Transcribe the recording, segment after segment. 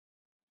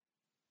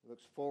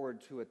looks forward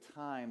to a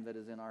time that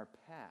is in our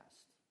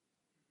past.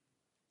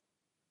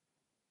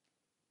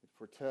 It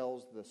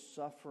foretells the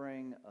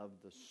suffering of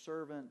the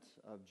servant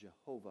of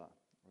Jehovah,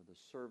 or the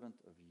servant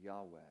of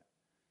Yahweh.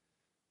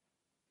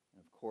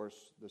 And of course,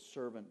 the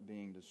servant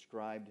being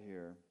described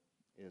here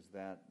is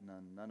that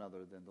none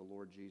other than the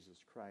Lord Jesus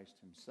Christ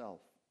himself.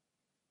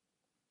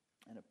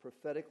 And it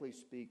prophetically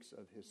speaks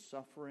of his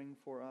suffering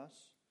for us.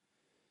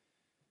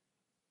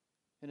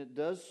 And it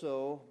does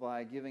so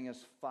by giving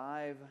us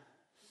 5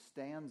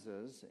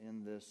 stanzas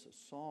in this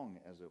song,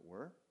 as it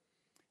were.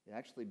 It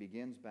actually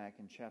begins back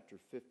in chapter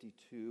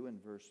 52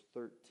 and verse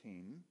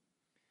 13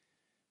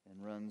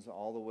 and runs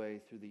all the way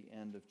through the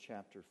end of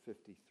chapter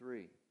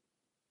 53.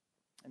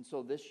 And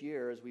so this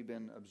year, as we've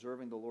been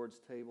observing the Lord's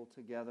table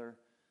together,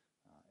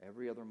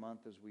 every other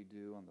month as we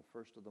do on the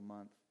first of the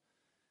month,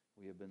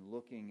 we have been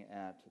looking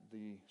at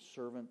the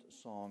servant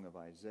song of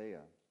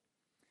Isaiah.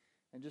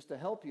 And just to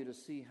help you to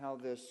see how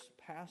this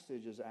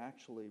passage is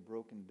actually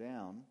broken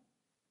down,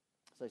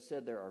 as I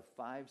said, there are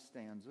 5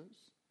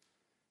 stanzas.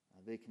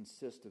 They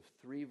consist of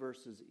 3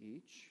 verses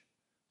each.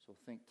 So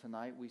think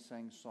tonight we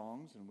sang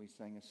songs and we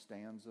sang a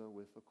stanza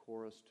with a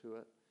chorus to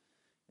it.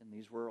 And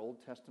these were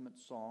Old Testament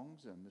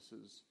songs, and this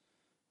is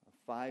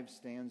 5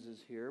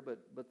 stanzas here,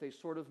 but they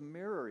sort of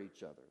mirror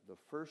each other. The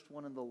first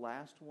one and the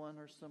last one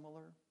are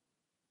similar.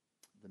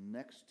 The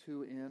next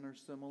 2 in are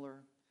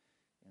similar.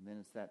 And then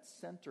it's that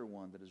center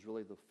one that is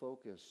really the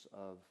focus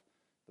of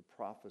the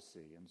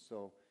prophecy. And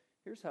so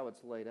here's how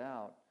it's laid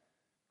out.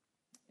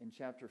 In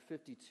chapter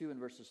 52 and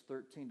verses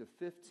 13 to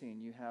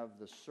 15, you have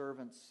the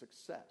servant's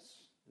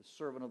success. The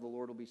servant of the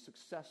Lord will be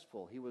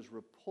successful. He was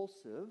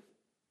repulsive,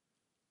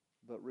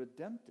 but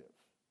redemptive.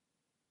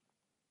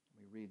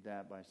 We read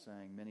that by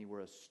saying, many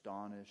were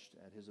astonished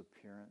at his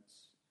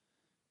appearance,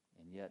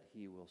 and yet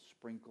he will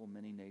sprinkle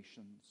many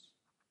nations.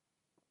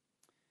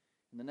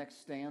 In the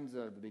next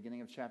stanza, at the beginning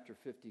of chapter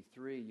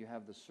 53, you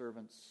have the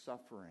servant's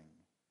suffering.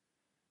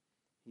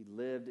 He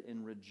lived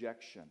in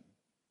rejection.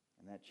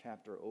 And that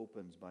chapter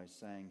opens by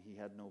saying he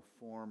had no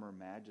form or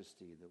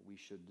majesty that we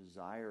should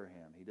desire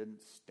him. He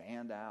didn't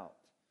stand out.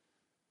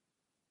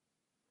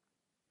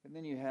 And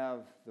then you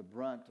have the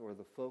brunt or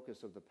the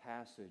focus of the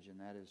passage,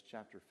 and that is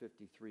chapter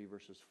 53,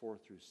 verses 4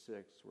 through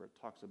 6, where it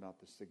talks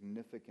about the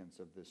significance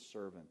of this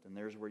servant. And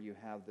there's where you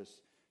have this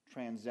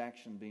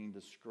transaction being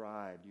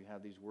described. You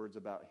have these words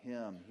about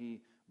him. He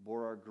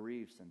bore our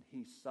griefs, and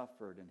he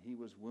suffered, and he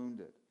was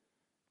wounded.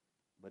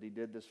 But he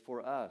did this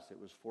for us. It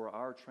was for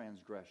our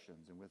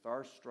transgressions, and with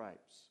our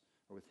stripes,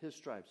 or with his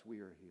stripes, we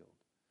are healed.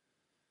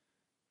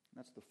 And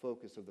that's the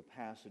focus of the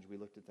passage. We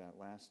looked at that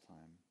last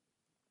time.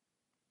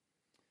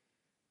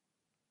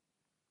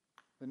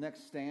 The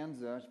next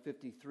stanza,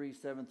 53,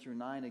 7 through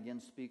 9,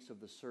 again speaks of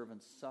the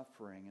servant's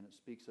suffering, and it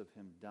speaks of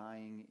him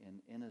dying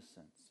in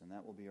innocence. And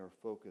that will be our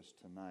focus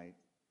tonight.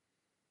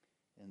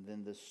 And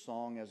then this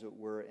song, as it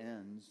were,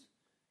 ends.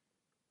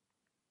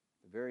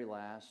 The very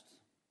last,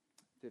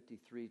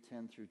 53,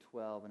 10 through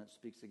 12, and it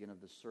speaks again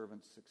of the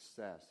servant's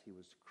success. He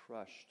was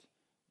crushed,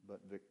 but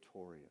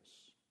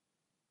victorious.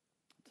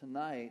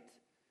 Tonight,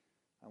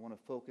 I want to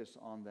focus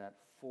on that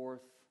 4th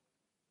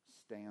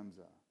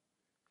stanza.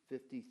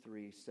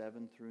 53,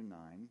 7 through 9.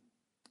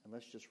 And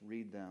let's just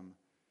read them.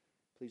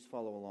 Please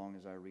follow along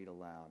as I read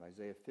aloud.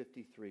 Isaiah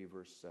 53,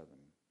 verse 7.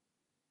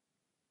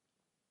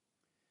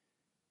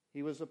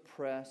 He was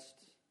oppressed,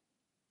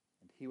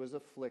 and he was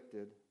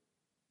afflicted,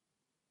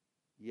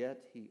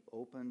 yet he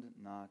opened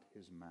not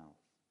his mouth.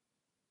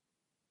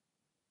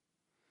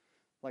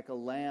 Like a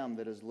lamb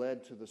that is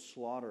led to the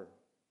slaughter,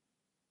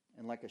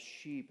 and like a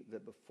sheep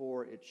that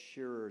before its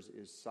shearers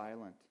is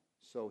silent,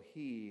 so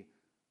he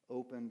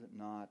opened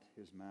not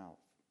his mouth.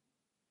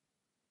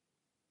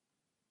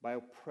 By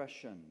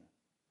oppression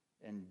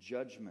and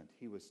judgment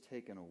he was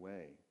taken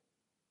away.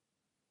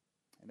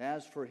 And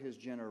as for his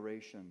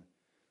generation,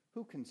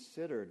 who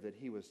considered that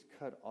he was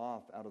cut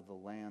off out of the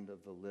land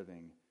of the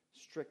living,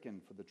 stricken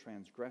for the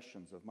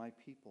transgressions of my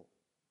people?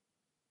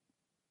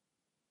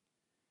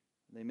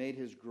 They made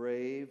his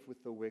grave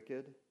with the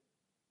wicked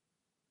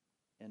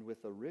and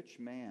with a rich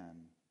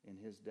man in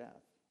his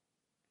death,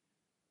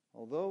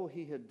 although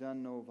he had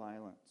done no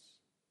violence,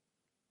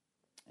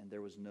 and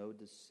there was no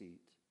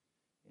deceit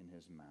in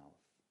his mouth.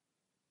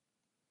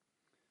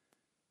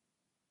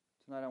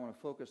 Tonight I want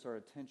to focus our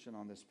attention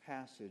on this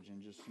passage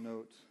and just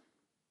note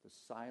the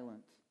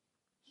silent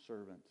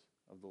servant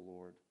of the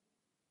Lord.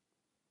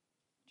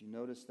 Did you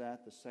notice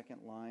that? The second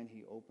line,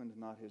 he opened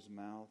not his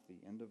mouth.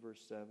 The end of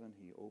verse 7,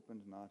 he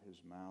opened not his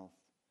mouth.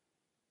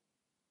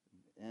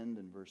 End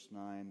in verse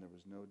 9, there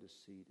was no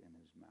deceit in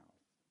his mouth.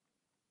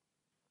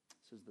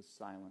 This is the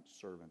silent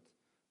servant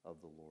of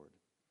the Lord.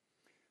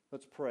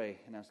 Let's pray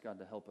and ask God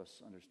to help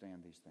us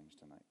understand these things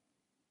tonight.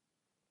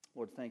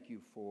 Lord, thank you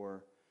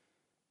for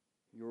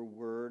your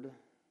word,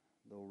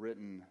 though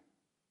written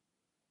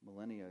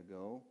millennia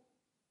ago,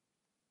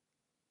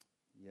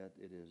 yet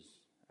it is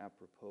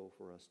apropos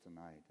for us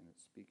tonight, and it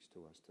speaks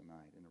to us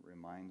tonight, and it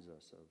reminds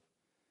us of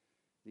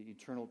the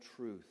eternal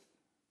truth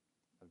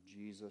of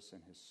Jesus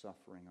and his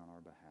suffering on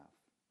our behalf.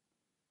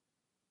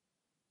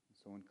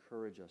 So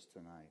encourage us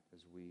tonight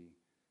as we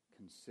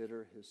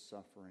consider his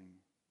suffering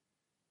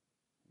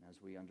and as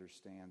we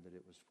understand that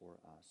it was for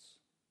us,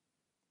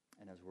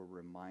 and as we're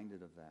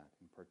reminded of that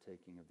in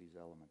partaking of these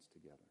elements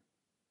together.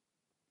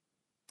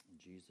 In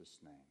Jesus'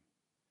 name,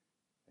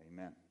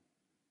 amen.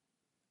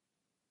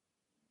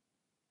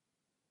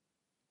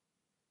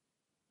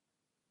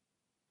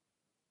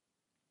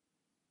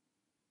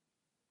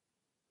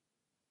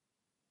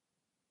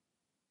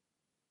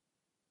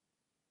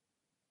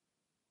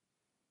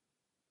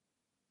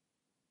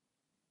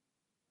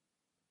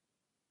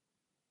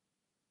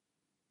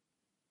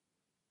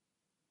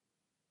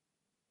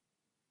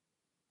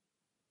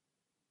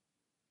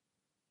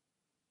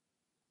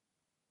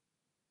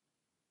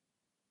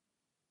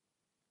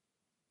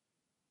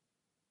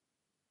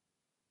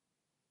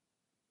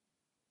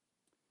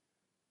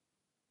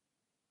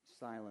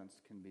 Silence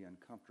can be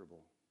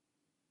uncomfortable.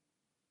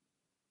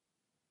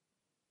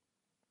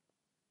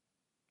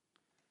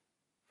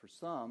 For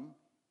some,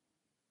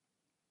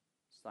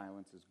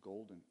 silence is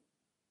golden.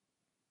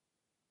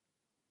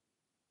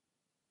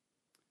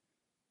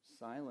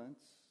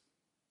 Silence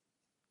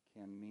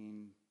can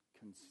mean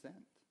consent.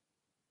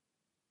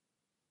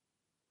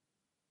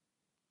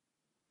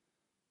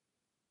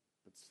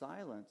 But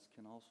silence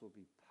can also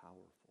be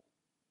powerful.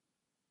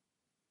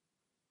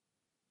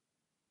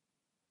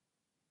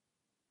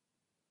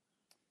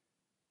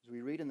 As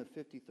we read in the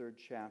 53rd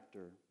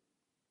chapter,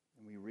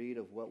 and we read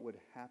of what would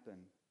happen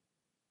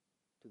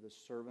to the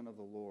servant of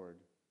the Lord,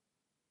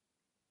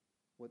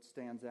 what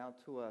stands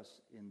out to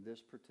us in this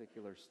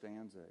particular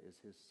stanza is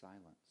his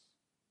silence.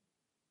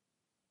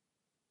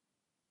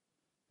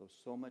 Though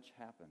so much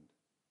happened,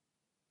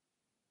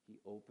 he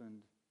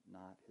opened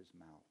not his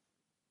mouth.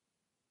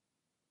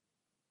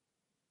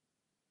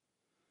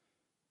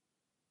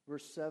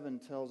 Verse 7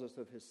 tells us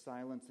of his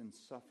silence in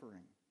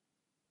suffering.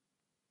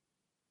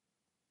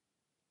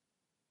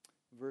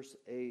 Verse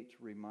 8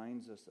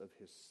 reminds us of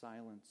his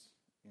silence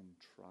in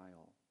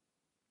trial.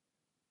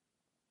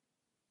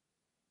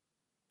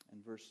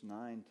 And verse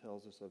 9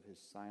 tells us of his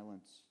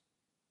silence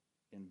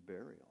in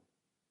burial.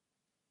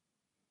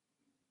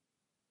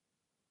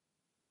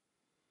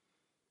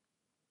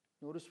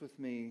 Notice with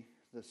me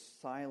the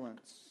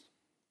silence,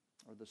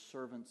 or the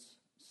servant's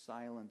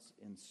silence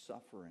in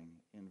suffering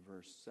in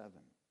verse 7.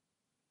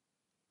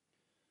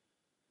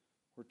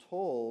 We're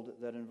told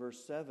that in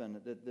verse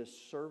 7 that this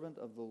servant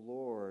of the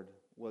Lord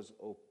was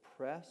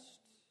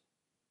oppressed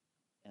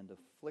and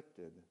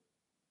afflicted,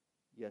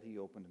 yet he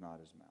opened not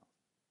his mouth.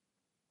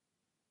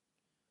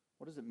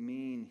 What does it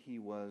mean he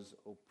was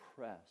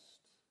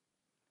oppressed?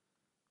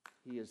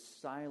 He is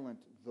silent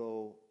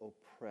though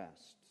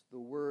oppressed. The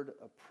word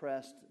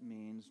oppressed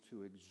means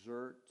to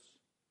exert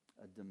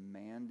a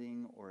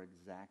demanding or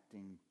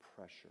exacting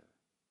pressure.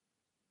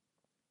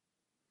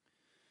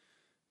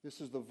 This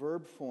is the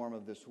verb form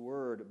of this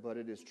word, but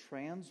it is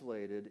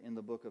translated in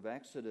the book of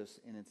Exodus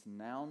in its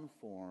noun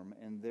form,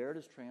 and there it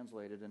is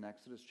translated in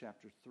Exodus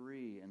chapter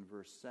 3 and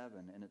verse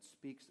 7, and it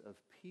speaks of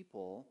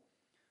people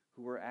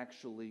who were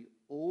actually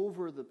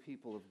over the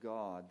people of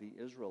God, the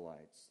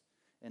Israelites,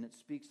 and it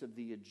speaks of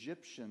the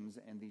Egyptians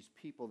and these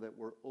people that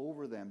were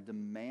over them,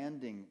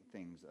 demanding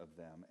things of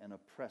them and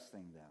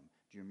oppressing them.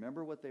 Do you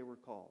remember what they were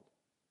called?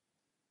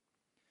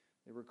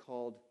 They were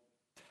called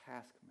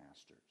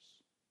taskmasters.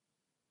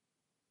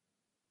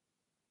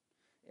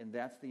 And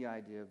that's the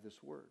idea of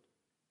this word,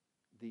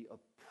 the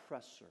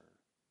oppressor.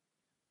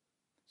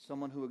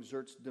 Someone who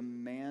exerts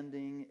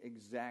demanding,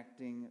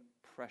 exacting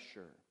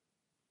pressure.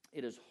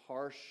 It is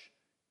harsh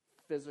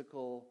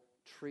physical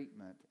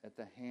treatment at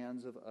the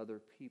hands of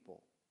other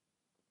people.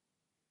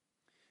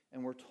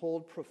 And we're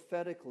told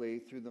prophetically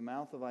through the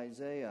mouth of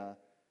Isaiah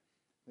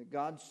that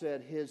God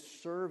said his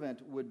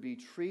servant would be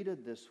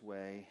treated this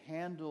way,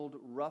 handled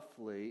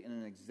roughly in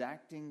an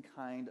exacting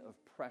kind of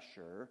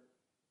pressure,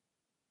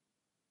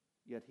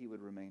 yet he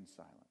would remain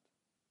silent.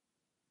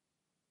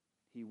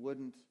 He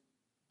wouldn't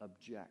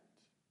object.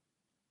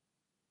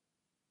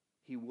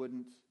 He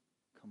wouldn't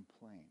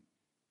complain.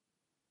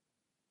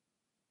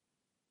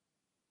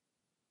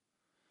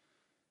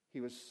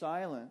 He was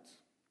silent,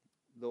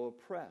 though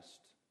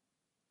oppressed.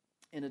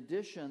 In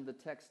addition, the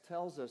text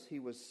tells us he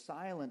was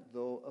silent,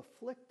 though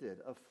afflicted.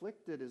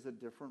 Afflicted is a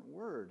different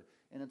word,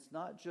 and it's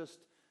not just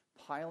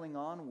piling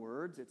on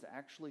words, it's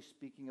actually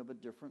speaking of a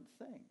different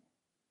thing.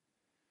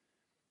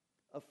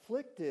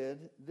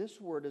 Afflicted, this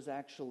word is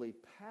actually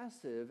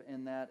passive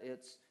in that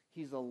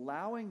he's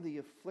allowing the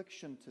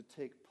affliction to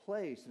take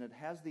place, and it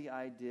has the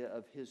idea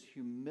of his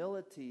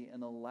humility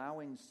in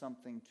allowing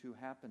something to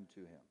happen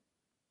to him.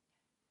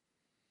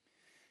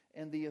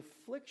 And the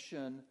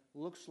affliction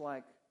looks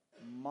like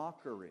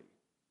mockery.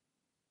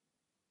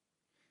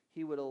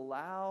 He would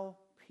allow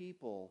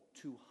people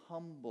to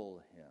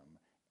humble him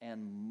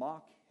and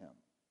mock him,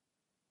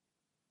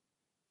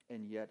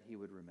 and yet he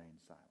would remain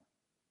silent.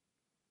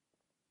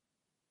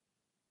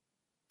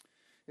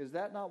 Is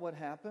that not what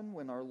happened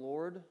when our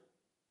Lord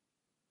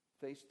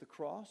faced the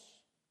cross?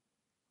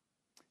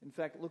 In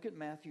fact, look at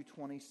Matthew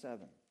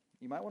 27.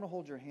 You might want to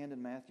hold your hand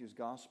in Matthew's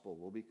Gospel.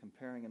 We'll be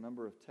comparing a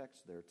number of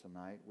texts there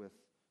tonight with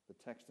the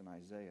text in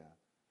Isaiah.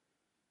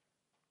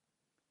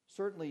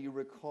 Certainly you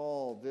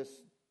recall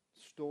this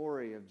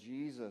story of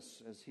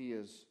Jesus as he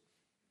is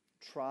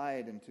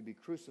tried and to be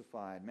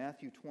crucified.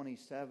 Matthew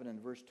 27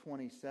 and verse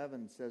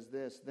 27 says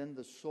this, "Then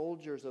the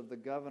soldiers of the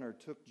governor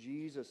took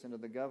Jesus into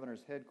the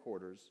governor's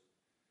headquarters,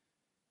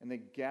 and they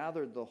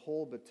gathered the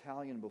whole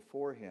battalion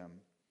before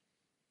him,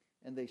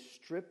 and they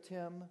stripped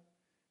him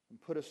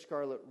and put a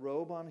scarlet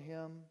robe on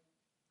him,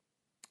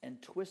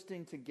 and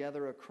twisting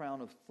together a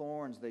crown of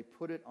thorns, they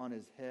put it on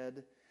his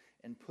head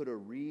and put a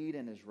reed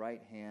in his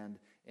right hand,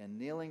 and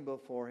kneeling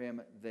before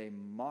him, they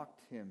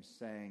mocked him,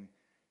 saying,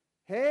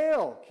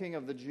 'Hail, King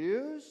of the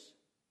Jews!'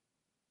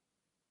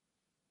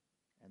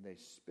 And they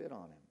spit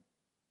on him,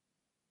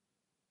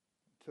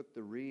 took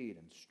the reed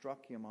and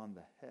struck him on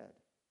the head.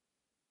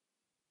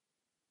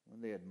 When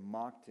they had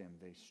mocked him,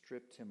 they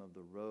stripped him of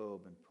the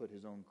robe and put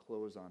his own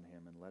clothes on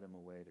him and led him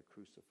away to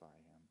crucify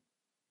him."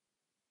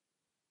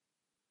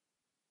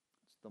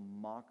 It's the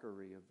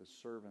mockery of the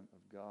servant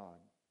of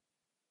God,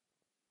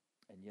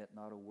 and yet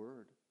not a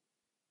word.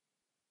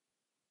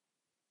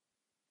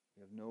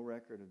 We have no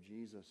record of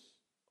Jesus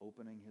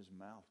opening his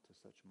mouth to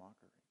such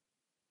mockery.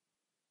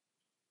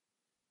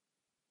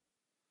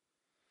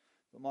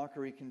 The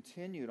mockery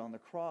continued on the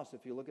cross.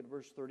 If you look at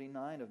verse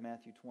 39 of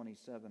Matthew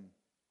 27,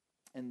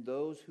 "And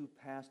those who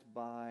passed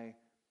by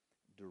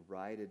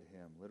derided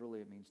him."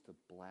 Literally, it means to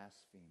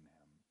blaspheme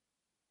him.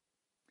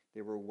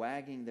 "They were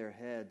wagging their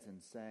heads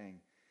and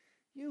saying,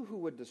 'You who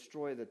would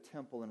destroy the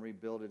temple and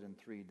rebuild it in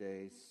 3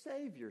 days,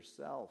 save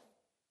yourself.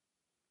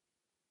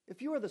 If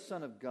you are the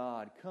Son of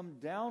God, come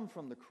down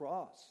from the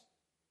cross.'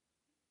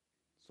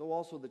 So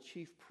also the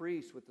chief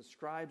priests with the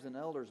scribes and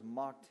elders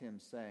mocked him,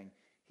 saying,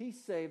 'He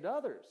saved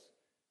others.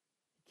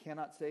 He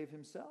cannot save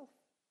himself.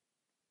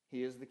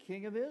 He is the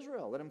King of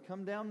Israel. Let him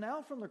come down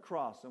now from the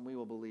cross, and we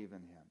will believe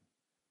in him.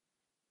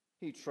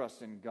 He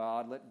trusts in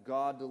God. Let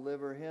God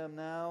deliver him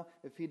now,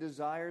 if he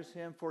desires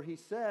him. For he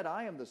said,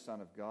 I am the Son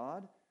of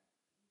God.'"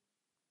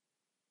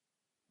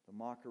 The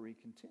mockery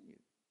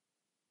continued.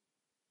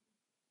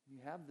 You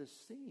have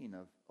this scene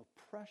of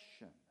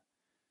oppression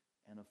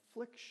and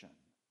affliction,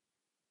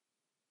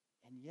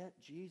 and yet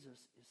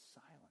Jesus is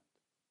silent.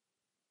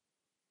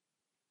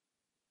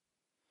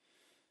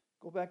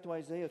 Go back to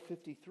Isaiah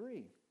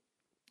 53.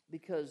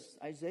 Because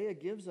Isaiah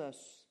gives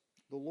us,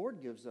 the Lord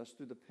gives us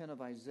through the pen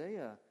of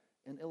Isaiah,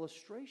 an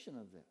illustration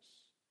of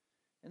this.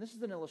 And this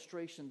is an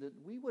illustration that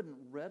we wouldn't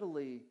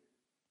readily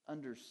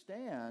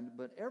understand,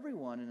 but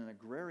everyone in an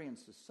agrarian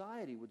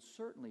society would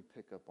certainly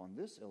pick up on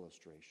this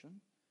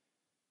illustration.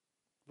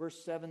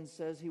 Verse 7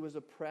 says, "He was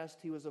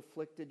oppressed, he was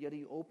afflicted, yet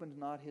he opened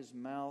not his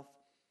mouth,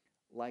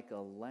 like a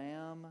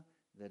lamb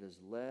that is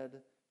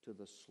led to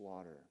the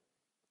slaughter."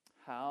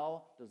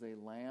 How does a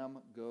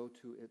lamb go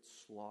to its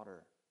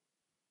slaughter?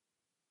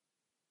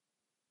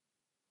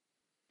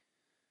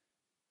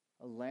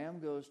 A lamb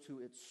goes to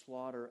its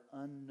slaughter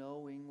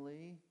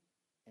unknowingly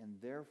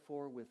and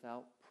therefore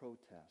without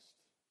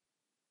protest.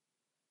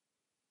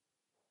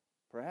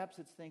 Perhaps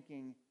it's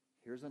thinking,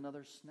 here's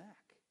another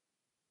snack.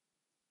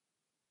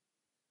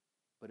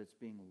 But it's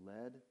being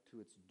led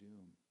to its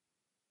doom.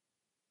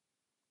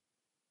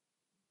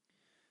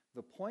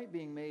 The point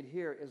being made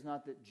here is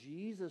not that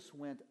Jesus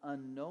went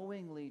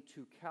unknowingly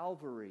to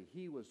Calvary.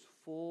 He was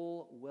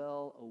full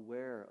well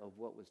aware of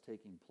what was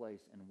taking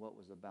place and what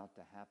was about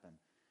to happen.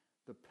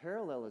 The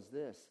parallel is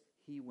this: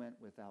 he went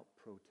without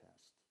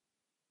protest,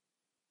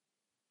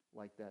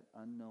 like that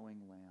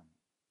unknowing lamb.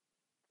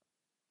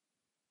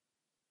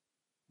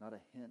 Not a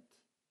hint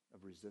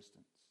of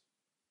resistance.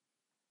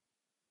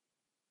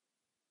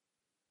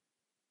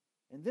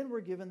 And then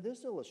we're given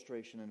this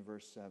illustration in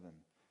verse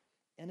 7.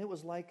 "And it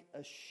was like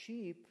a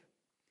sheep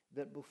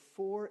that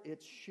before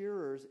its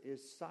shearers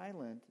is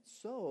silent,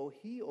 so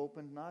he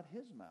opened not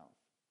his mouth."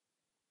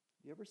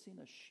 You ever seen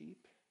a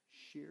sheep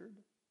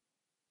sheared?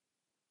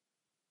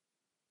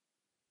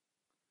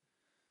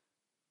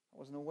 I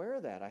wasn't aware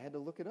of that. I had to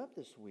look it up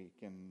this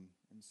week and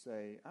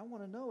say, I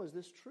want to know, is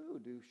this true?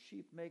 Do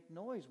sheep make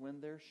noise when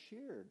they're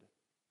sheared?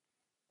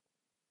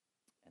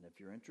 And if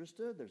you're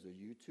interested, there's a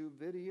YouTube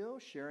video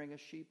sharing a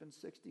sheep in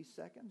 60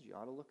 seconds. You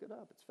ought to look it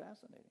up. It's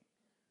fascinating.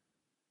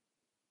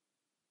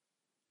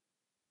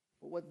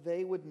 But what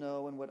they would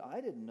know and what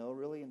I didn't know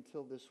really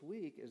until this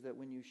week is that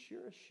when you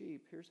shear a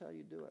sheep, here's how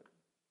you do it.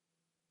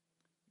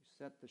 You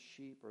set the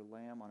sheep or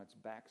lamb on its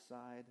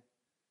backside.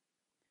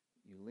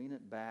 You lean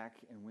it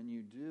back, and when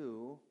you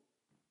do,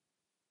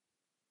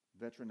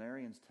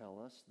 veterinarians tell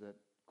us that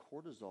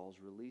cortisol is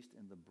released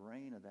in the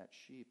brain of that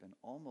sheep and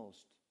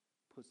almost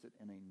puts it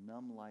in a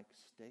numb-like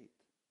state.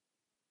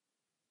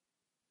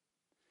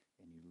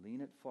 And you lean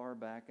it far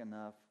back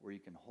enough where you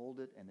can hold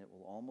it, and it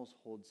will almost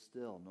hold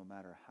still no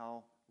matter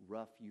how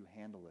rough you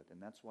handle it.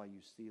 And that's why you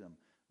see them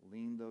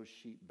lean those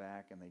sheep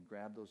back, and they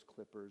grab those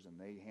clippers, and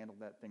they handle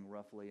that thing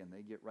roughly, and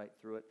they get right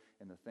through it,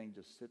 and the thing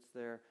just sits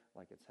there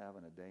like it's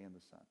having a day in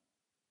the sun.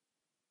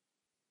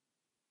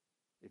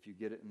 If you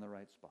get it in the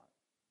right spot.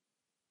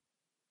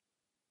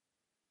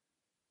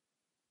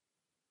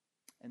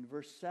 And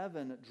verse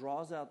 7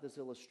 draws out this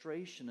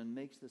illustration and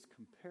makes this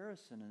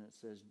comparison, and it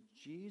says,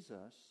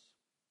 Jesus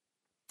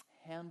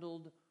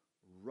handled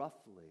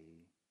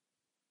roughly,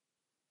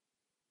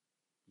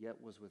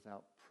 yet was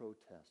without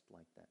protest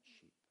like that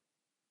sheep.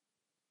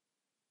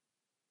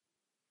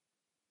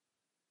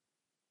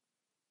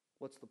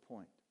 What's the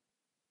point?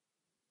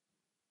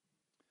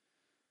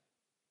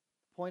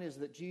 The point is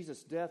that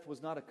Jesus' death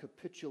was not a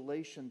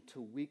capitulation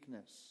to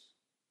weakness.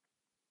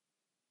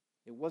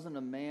 It wasn't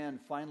a man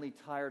finally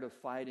tired of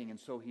fighting, and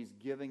so he's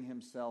giving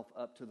himself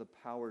up to the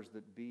powers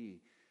that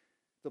be.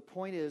 The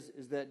point is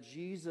that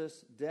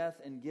Jesus'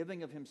 death and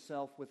giving of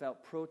himself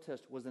without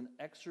protest was an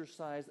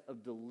exercise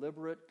of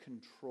deliberate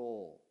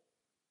control.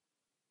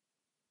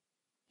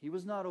 He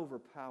was not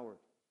overpowered.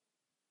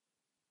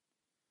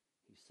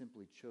 He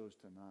simply chose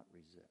to not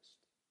resist.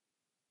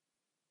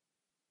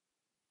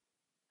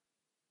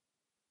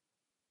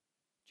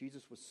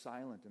 Jesus was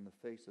silent in the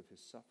face of his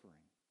suffering,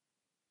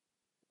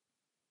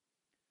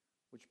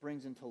 which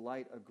brings into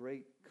light a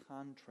great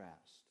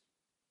contrast.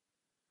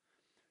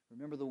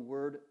 Remember the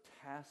word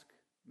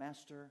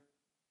taskmaster?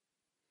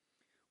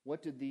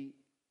 What did the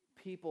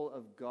people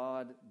of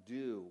God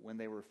do when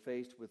they were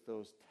faced with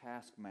those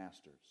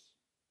taskmasters?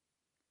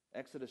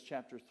 Exodus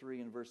chapter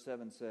 3 and verse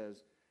 7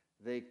 says,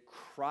 they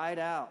cried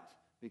out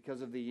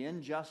because of the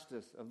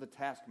injustice of the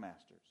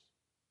taskmasters.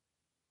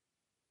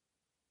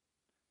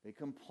 They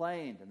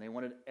complained and they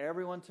wanted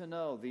everyone to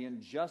know the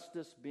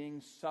injustice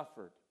being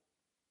suffered.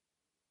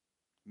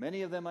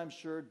 Many of them, I'm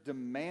sure,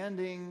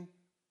 demanding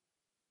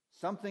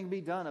something be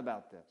done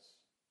about this.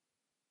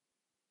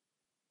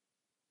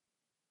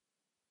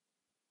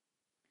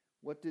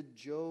 What did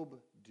Job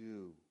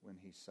do when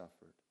he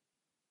suffered?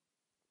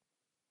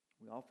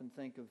 We often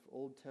think of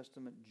Old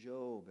Testament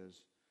Job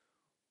as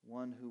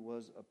one who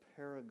was a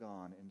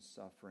paragon in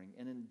suffering,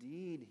 and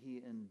indeed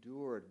he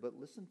endured. But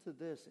listen to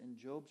this, in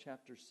Job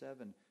chapter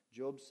 7,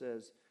 Job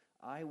says,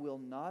 I will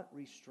not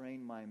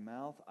restrain my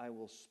mouth. I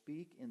will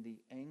speak in the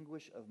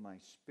anguish of my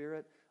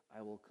spirit.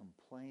 I will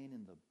complain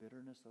in the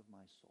bitterness of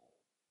my soul.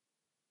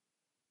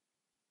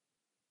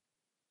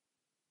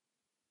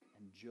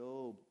 And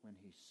Job, when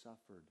he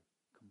suffered,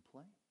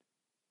 complained.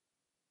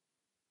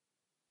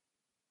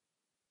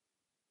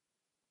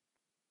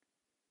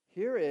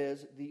 Here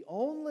is the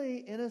only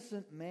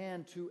innocent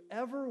man to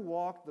ever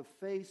walk the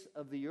face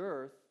of the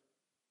earth,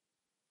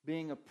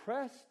 being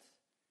oppressed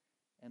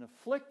and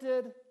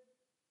afflicted,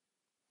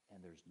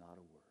 and there's not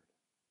a word.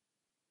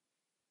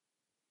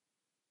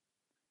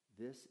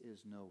 This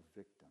is no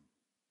victim.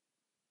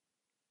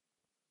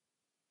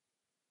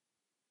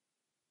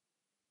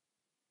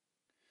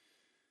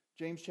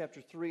 James chapter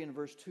 3 and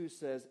verse 2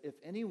 says, if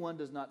anyone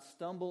does not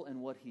stumble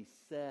in what he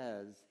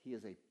says, he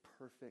is a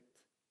perfect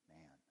man.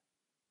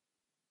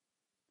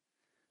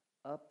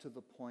 Up to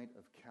the point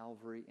of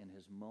Calvary, in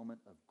his moment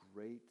of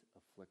great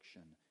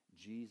affliction,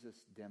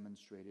 Jesus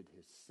demonstrated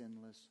his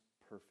sinless,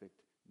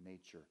 perfect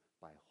nature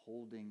by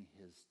holding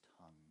his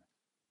tongue,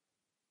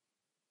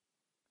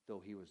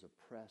 though he was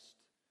oppressed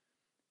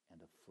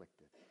and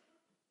afflicted.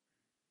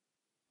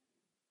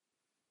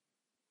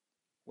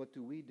 What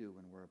do we do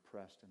when we're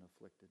oppressed and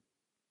afflicted?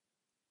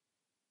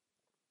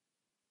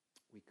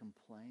 We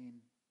complain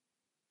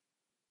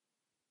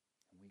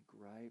and we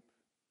gripe.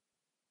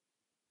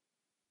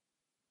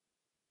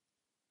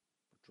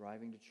 We're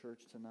driving to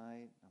church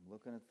tonight. I'm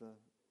looking at the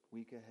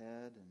week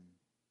ahead, and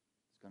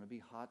it's going to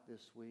be hot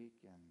this week,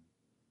 and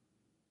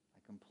I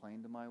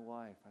complained to my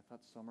wife, I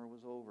thought summer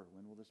was over.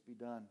 When will this be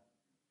done?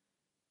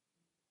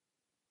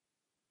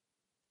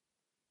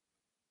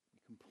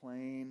 We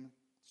complain,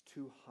 it's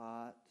too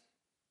hot.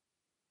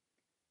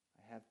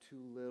 I have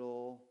too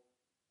little.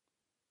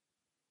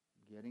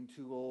 I'm getting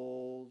too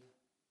old.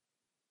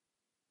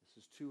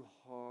 This is too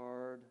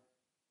hard.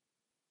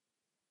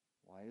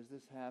 Why is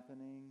this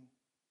happening?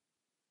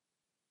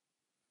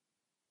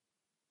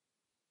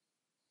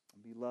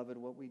 And beloved,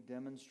 what we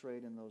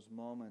demonstrate in those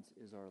moments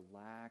is our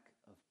lack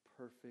of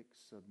perfect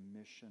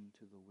submission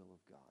to the will of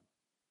God.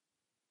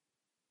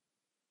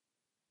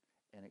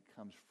 And it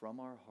comes from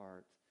our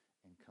heart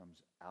and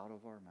comes out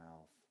of our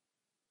mouth.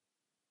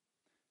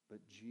 But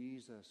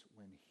Jesus,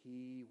 when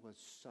he was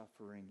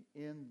suffering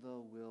in the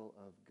will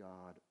of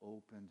God,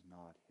 opened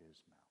not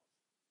his mouth.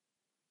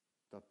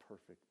 The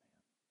perfect man.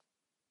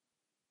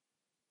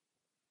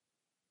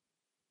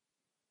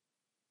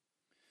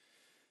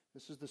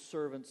 This is the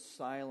servant's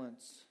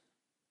silence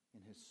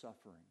in his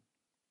suffering.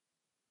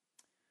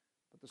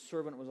 But the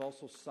servant was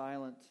also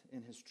silent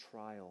in his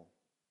trial.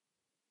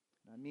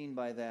 And I mean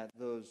by that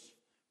those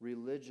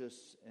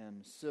religious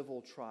and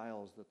civil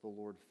trials that the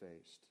Lord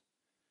faced.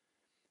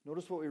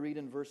 Notice what we read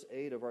in verse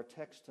 8 of our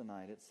text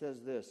tonight. It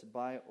says this,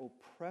 by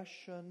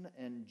oppression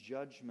and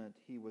judgment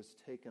he was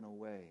taken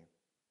away.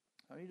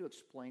 I need to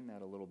explain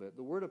that a little bit.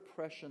 The word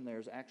oppression there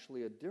is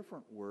actually a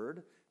different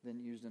word than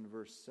used in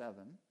verse 7.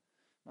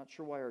 Not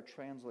sure why our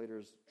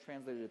translators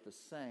translated it the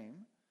same,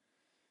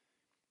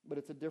 but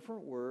it's a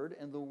different word,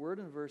 and the word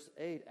in verse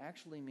 8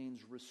 actually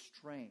means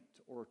restraint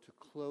or to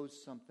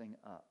close something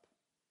up.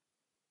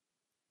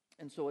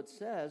 And so it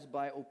says,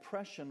 by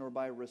oppression or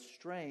by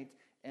restraint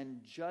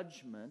and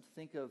judgment,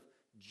 think of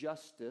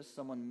justice,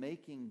 someone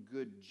making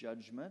good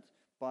judgment,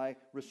 by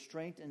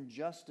restraint and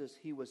justice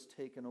he was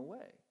taken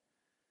away.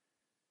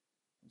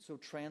 And so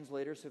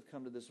translators have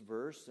come to this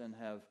verse and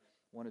have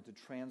wanted to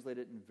translate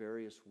it in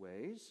various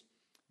ways.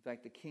 In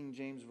fact, the King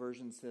James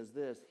Version says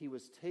this: he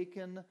was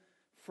taken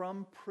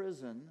from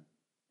prison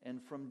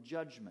and from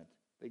judgment.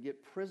 They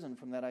get prison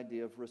from that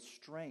idea of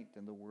restraint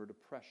in the word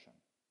oppression.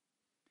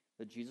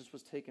 That Jesus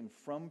was taken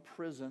from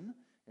prison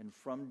and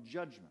from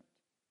judgment.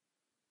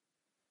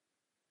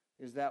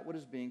 Is that what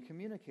is being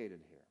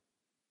communicated here?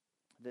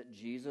 That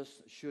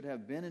Jesus should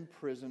have been in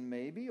prison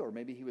maybe, or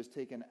maybe he was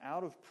taken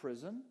out of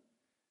prison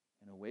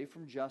and away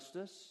from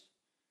justice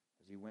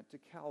as he went to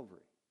Calvary.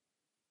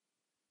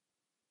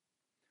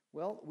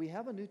 Well, we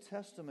have a New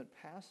Testament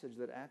passage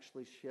that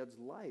actually sheds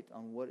light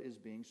on what is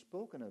being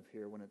spoken of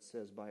here when it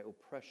says, by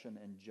oppression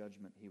and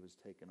judgment he was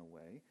taken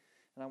away.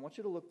 And I want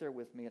you to look there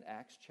with me at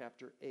Acts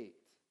chapter 8.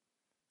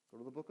 Go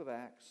to the book of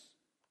Acts.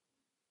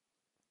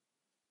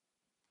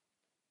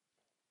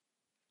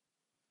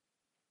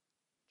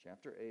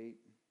 Chapter 8.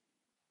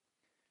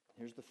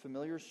 Here's the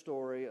familiar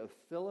story of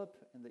Philip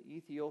and the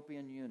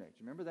Ethiopian eunuch. Do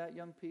you remember that,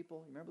 young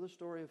people? You remember the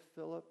story of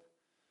Philip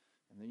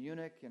and the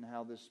eunuch, and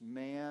how this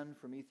man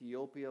from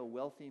Ethiopia, a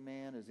wealthy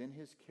man, is in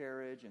his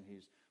carriage and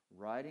he's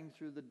riding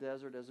through the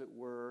desert, as it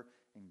were,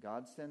 and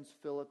God sends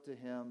Philip to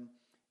him,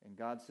 and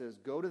God says,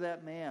 go to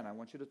that man. I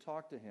want you to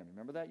talk to him.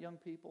 Remember that, young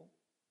people?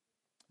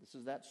 This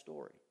is that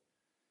story.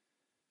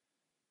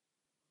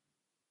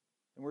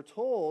 And we're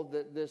told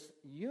that this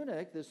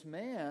eunuch, this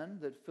man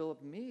that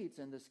Philip meets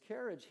in this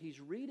carriage, he's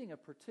reading a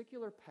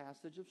particular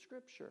passage of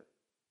Scripture.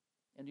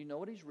 And do you know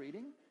what he's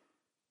reading?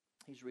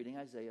 He's reading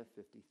Isaiah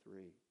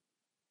 53,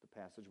 the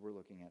passage we're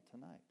looking at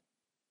tonight.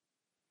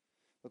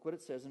 Look what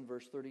it says in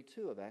verse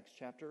 32 of Acts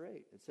chapter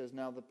 8. It says,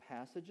 now the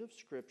passage of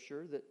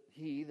Scripture that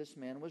this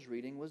man was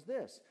reading was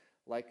this: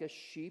 like a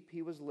sheep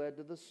he was led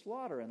to the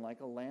slaughter, and like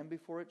a lamb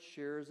before its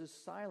shearers is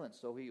silent,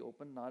 so he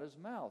opened not his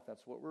mouth.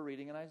 That's what we're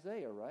reading in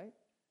Isaiah, right?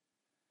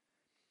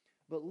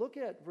 But look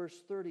at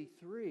verse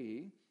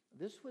 33.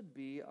 This would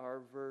be our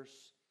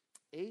verse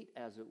 8,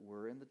 as it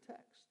were, in the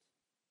text.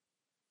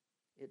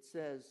 It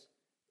says,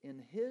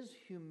 in his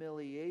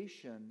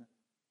humiliation,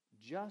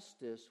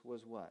 justice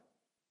was what?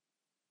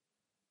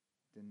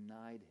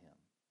 Denied him.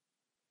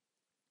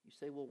 You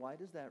say, well, why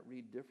does that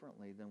read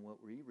differently than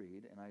what we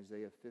read in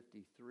Isaiah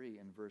 53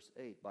 and verse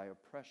 8? By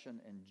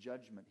oppression and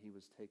judgment he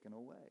was taken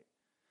away.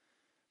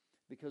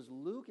 Because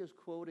Luke is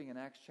quoting in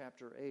Acts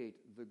chapter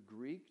 8 the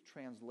Greek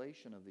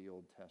translation of the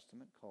Old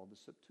Testament called the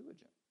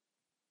Septuagint.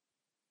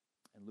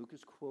 And Luke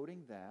is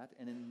quoting that,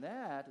 and in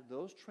that,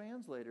 those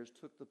translators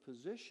took the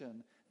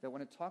position that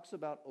when it talks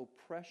about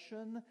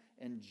oppression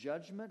and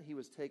judgment, he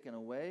was taken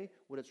away,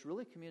 what it's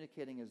really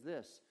communicating is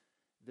this: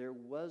 there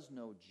was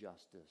no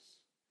justice.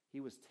 He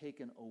was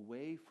taken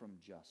away from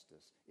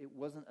justice. It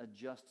wasn't a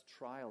just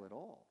trial at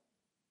all.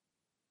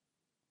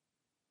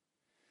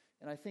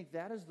 And I think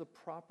that is the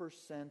proper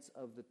sense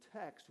of the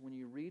text when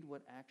you read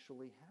what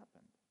actually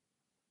happened.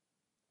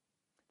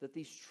 That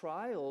these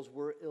trials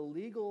were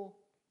illegal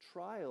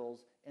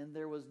trials, and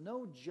there was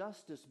no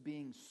justice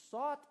being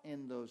sought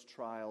in those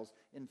trials.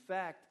 In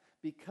fact,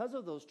 because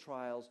of those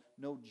trials,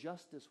 no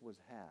justice was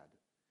had.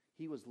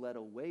 He was led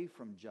away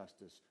from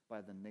justice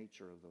by the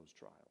nature of those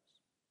trials.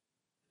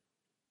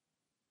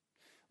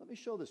 Let me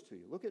show this to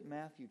you. Look at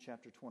Matthew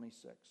chapter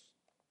 26.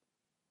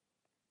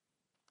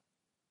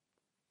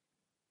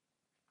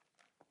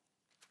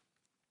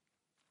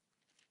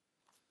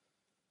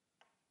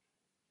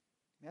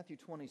 Matthew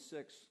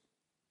 26,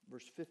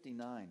 verse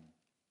 59.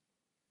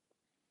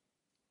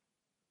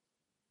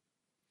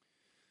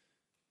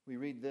 We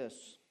read this.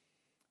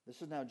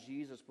 This is now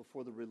Jesus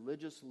before the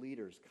religious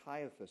leaders,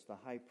 Caiaphas, the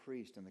high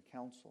priest, and the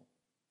council.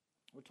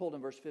 We're told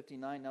in verse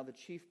 59, now the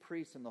chief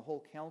priests and the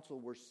whole council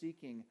were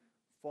seeking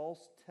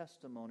false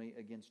testimony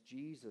against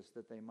Jesus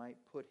that they might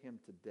put him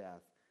to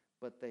death,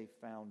 but they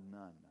found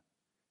none,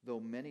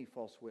 though many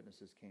false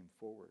witnesses came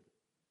forward.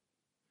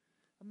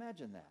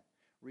 Imagine that.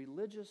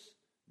 Religious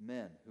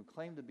men who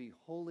claim to be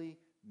holy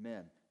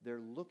men,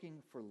 they're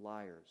looking for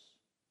liars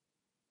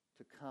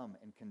to come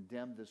and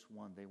condemn this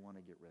one they want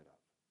to get rid of.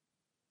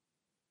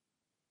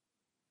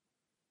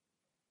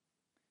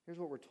 Here's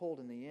what we're told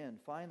in the end.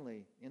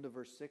 Finally, into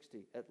verse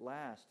 60, at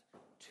last,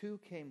 two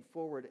came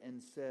forward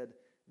and said,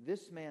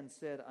 this man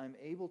said, I'm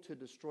able to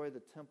destroy the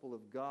temple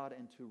of God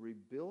and to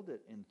rebuild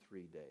it in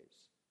 3 days.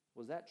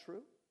 Was that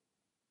true?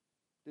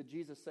 Did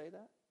Jesus say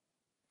that?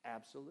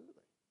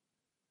 Absolutely.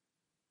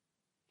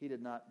 He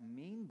did not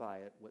mean by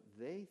it what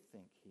they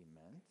think he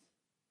meant,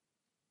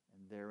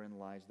 and therein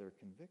lies their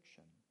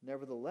conviction.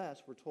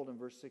 Nevertheless, we're told in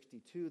verse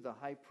 62, the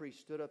high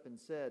priest stood up and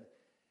said,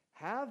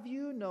 have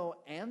you no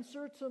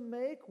answer to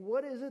make?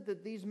 What is it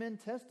that these men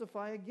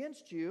testify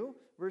against you?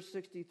 Verse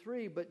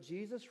 63, but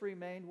Jesus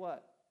remained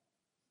what?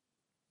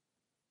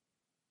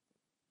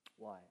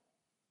 Why?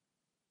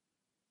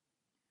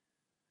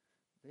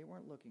 They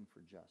weren't looking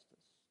for justice.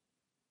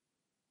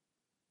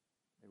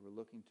 They were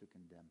looking to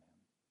condemn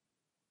him.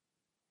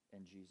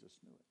 And Jesus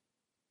knew it.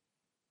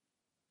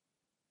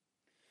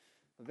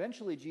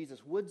 Eventually,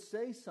 Jesus would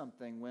say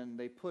something when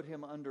they put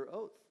him under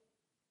oath.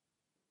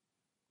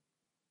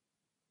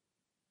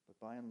 But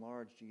by and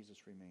large,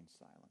 Jesus remained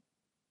silent.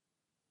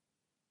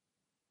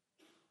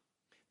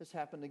 This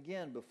happened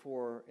again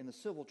before in the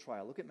civil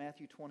trial. Look at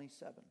Matthew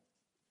 27.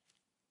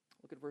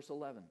 Look at verse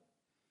 11.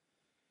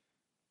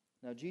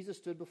 Now Jesus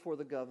stood before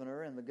the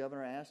governor, and the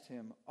governor asked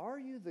him, "Are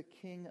you the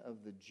king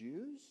of the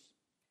Jews?"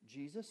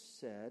 Jesus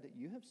said,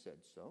 "You have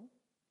said so."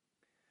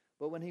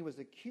 But when he was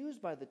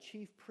accused by the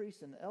chief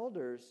priests and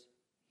elders,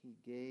 he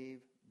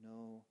gave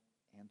no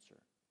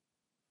answer.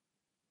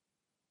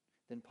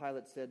 Then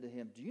Pilate said to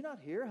him, "Do you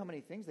not hear how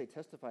many things they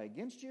testify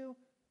against you?"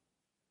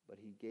 But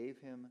he gave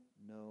him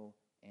no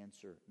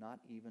answer,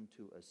 not even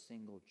to a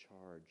single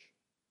charge,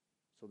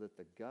 so that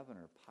the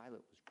governor,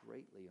 Pilate, was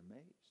greatly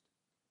amazed.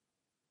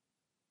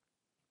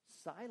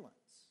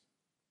 Silence.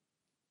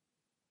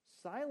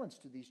 Silence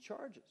to these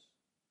charges.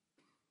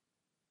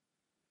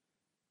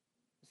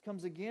 This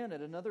comes again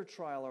at another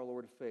trial our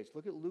Lord faced.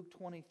 Look at Luke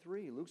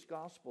 23, Luke's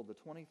Gospel, the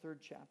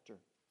 23rd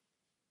chapter.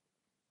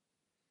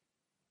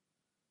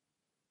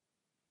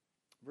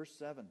 Verse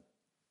 7.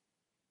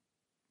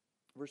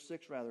 Verse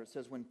 6, rather, it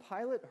says, "When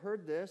Pilate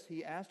heard this,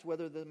 he asked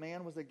whether the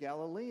man was a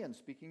Galilean,"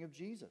 speaking of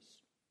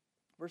Jesus.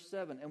 Verse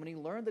 7, "And when he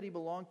learned that he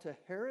belonged to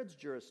Herod's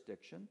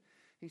jurisdiction,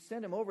 he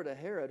sent him over to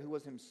Herod, who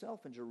was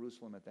himself in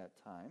Jerusalem at that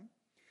time.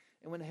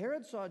 And when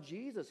Herod saw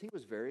Jesus, he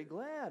was very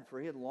glad,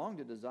 for he had long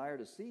to desire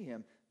to see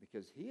him,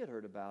 because he had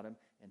heard about him,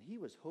 and he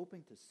was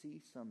hoping to see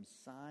some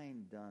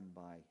sign done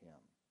by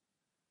him."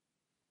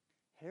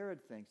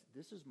 Herod thinks,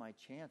 this is my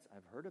chance.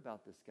 I've heard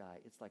about this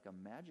guy. It's like a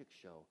magic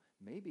show.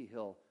 Maybe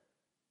he'll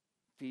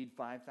feed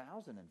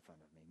 5,000 in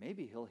front of me.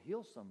 Maybe he'll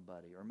heal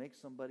somebody or make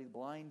somebody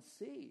blind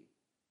see.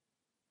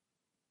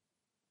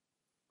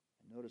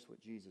 And notice what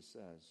Jesus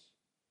says.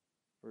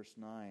 Verse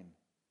 9,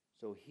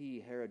 "So he,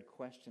 Herod,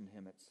 questioned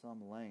him at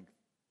some length,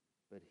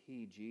 but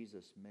he,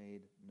 Jesus,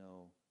 made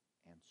no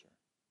answer."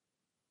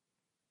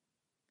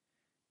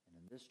 And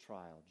in this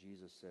trial,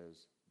 Jesus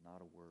says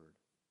not a word.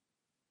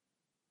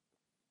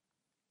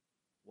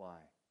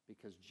 Why?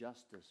 Because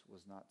justice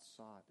was not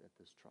sought at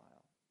this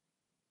trial.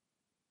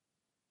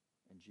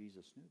 And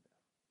Jesus knew that.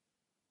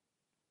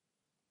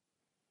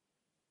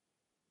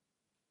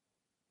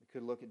 We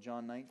could look at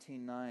John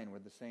 19:9, where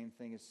the same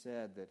thing is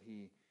said, that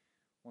he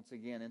once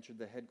again entered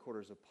the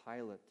headquarters of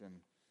Pilate,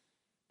 and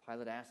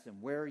Pilate asked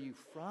him, "Where are you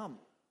from?"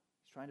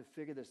 He's trying to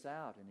figure this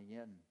out, and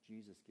again,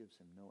 Jesus gives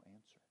him no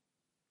answer.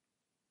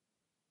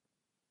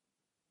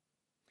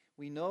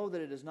 We know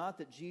that it is not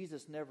that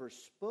Jesus never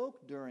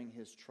spoke during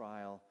his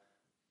trial,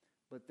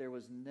 but there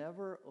was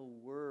never a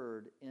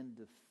word in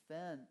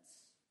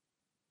defense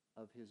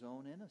of his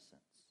own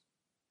innocence.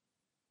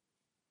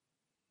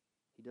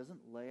 He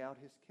doesn't lay out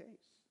his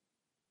case.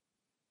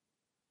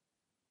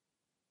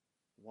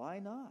 Why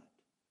not?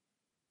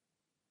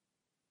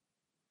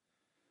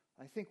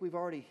 I think we've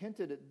already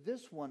hinted at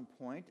this one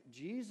point.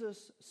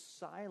 Jesus'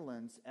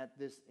 silence at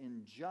this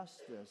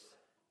injustice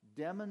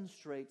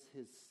demonstrates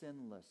his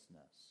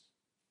sinlessness.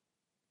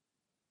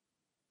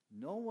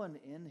 No one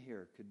in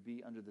here could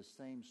be under the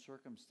same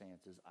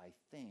circumstances, I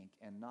think,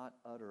 and not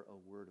utter a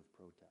word of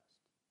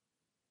protest.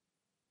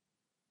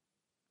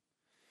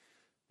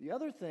 The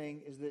other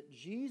thing is that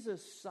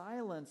Jesus'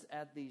 silence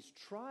at these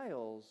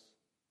trials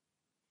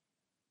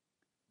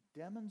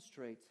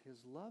demonstrates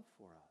his love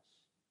for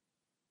us.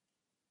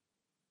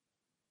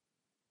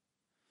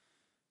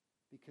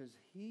 Because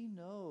he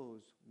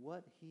knows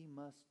what he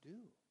must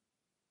do.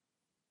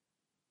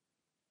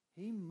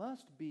 He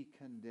must be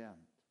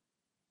condemned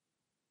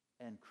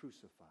and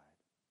crucified,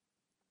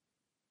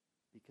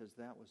 because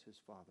that was his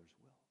Father's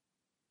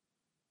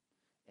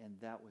will. And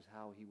that was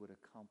how he would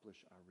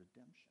accomplish our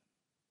redemption.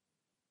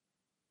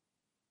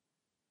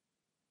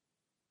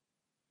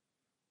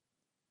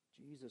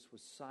 Jesus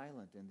was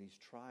silent in these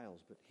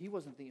trials, but he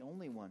wasn't the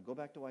only one. Go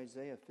back to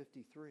Isaiah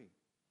 53.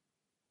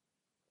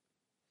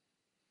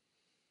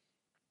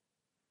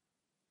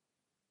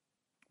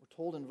 We're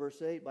told in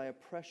verse 8, "By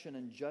oppression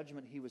and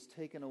judgment he was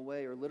taken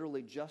away," or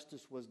literally,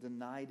 justice was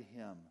denied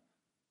him.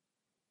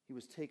 He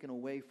was taken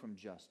away from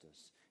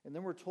justice. And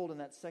then we're told in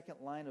that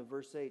second line of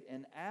verse 8,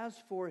 "And as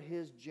for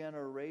his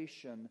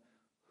generation,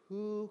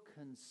 who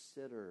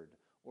considered,"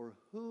 or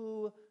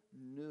who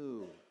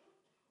knew?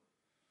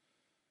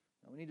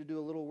 Now we need to do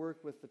a little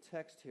work with the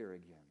text here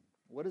again.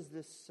 What is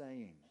this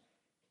saying?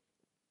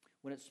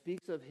 When it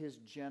speaks of his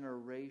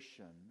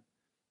generation,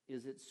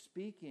 is it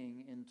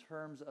speaking in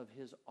terms of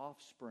his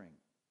offspring?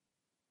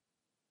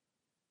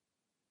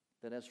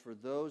 That as for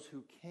those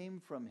who came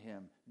from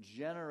him,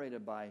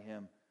 generated by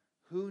him,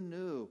 who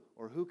knew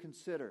or who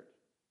considered?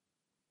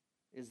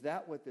 Is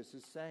that what this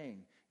is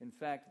saying? In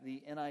fact,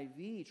 the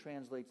NIV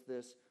translates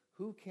this,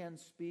 "Who can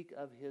speak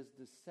of his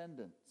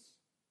descendants?"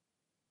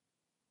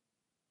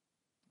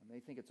 And they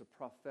think it's a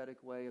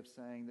prophetic way of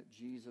saying that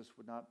Jesus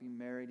would not be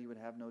married, he would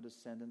have no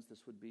descendants,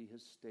 this would be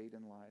his state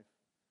in life.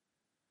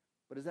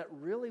 But is that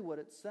really what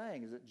it's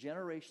saying? Is it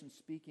generation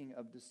speaking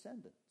of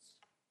descendants?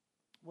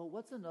 Well,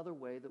 what's another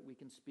way that we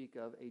can speak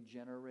of a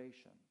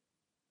generation?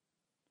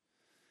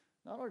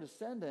 Not our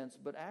descendants,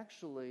 but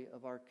actually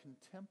of our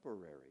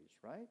contemporaries,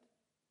 right?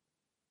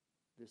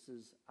 This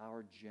is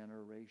our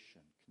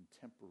generation,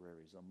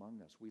 contemporaries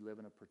among us. We live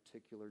in a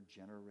particular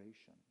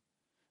generation.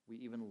 We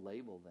even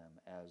label them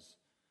as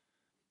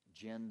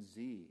Gen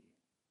Z,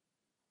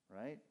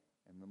 right?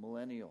 And the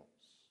millennials,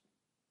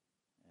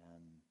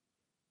 and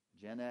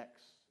Gen X,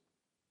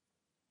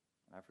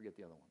 and I forget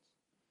the other ones.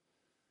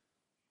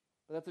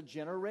 But that's a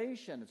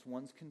generation. It's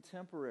one's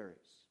contemporaries.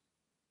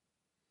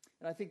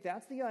 And I think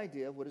that's the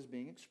idea of what is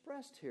being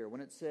expressed here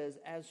when it says,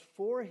 as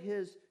for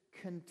his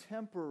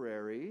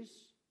contemporaries,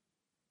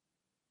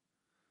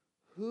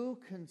 who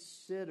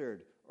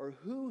considered or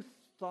who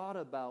thought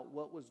about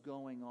what was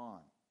going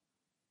on?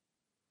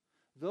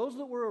 Those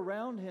that were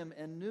around him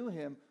and knew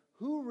him,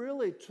 who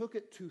really took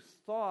it to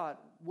thought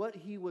what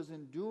he was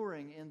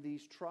enduring in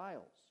these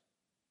trials?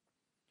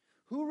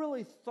 Who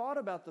really thought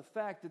about the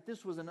fact that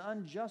this was an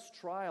unjust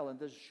trial and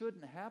this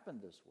shouldn't happen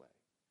this way?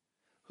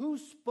 Who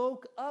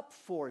spoke up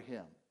for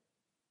him?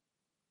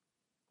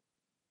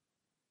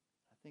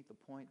 I think the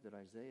point that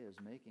Isaiah is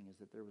making is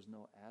that there was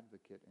no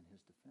advocate in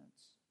his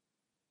defense.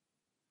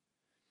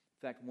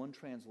 In fact, one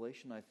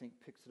translation I think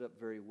picks it up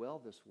very well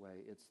this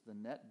way. It's the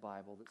Net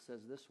Bible that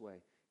says this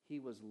way: he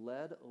was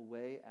led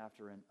away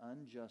after an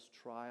unjust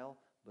trial,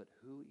 but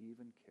who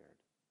even cared?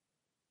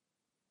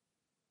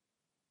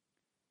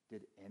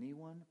 Did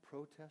anyone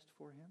protest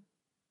for him?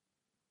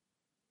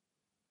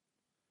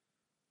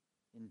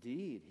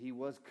 Indeed, he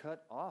was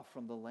cut off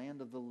from the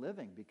land of the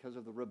living because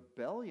of the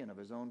rebellion of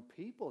his own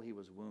people. He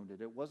was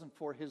wounded. It wasn't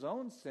for his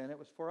own sin, it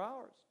was for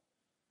ours.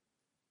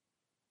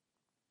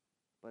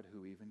 But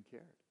who even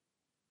cared?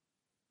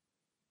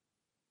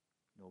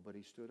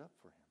 Nobody stood up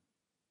for him.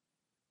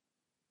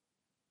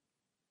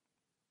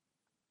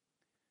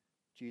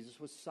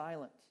 Jesus was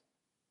silent,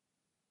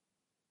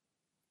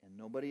 and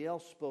nobody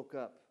else spoke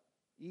up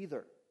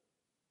either.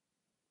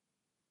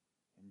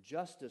 And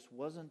justice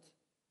wasn't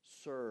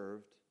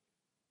served,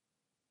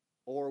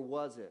 or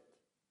was it?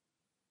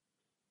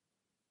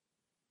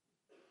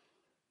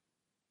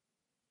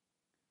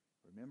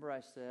 Remember I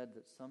said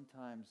that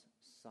sometimes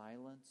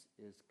silence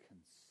is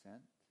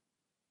consent?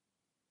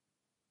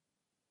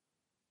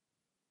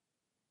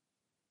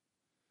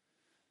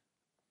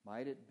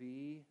 Might it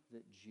be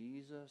that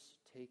Jesus,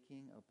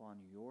 taking upon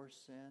your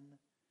sin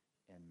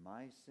and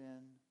my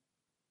sin,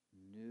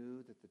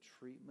 knew that the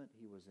treatment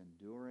he was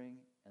enduring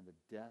and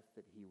the death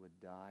that he would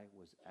die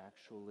was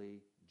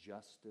actually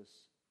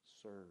justice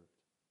served?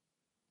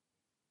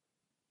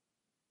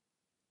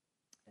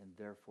 And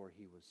therefore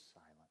he was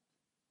silent.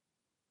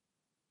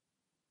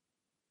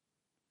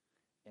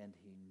 And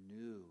he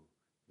knew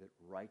that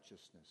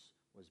righteousness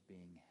was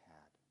being had.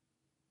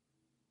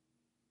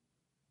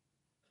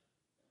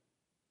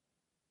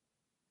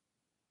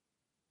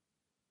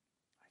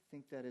 I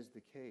think that is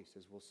the case,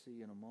 as we'll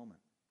see in a moment.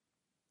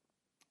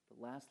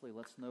 But lastly,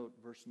 let's note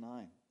verse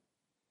 9.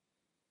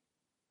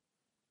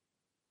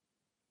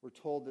 We're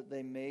told that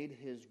they made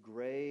his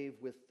grave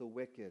with the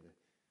wicked.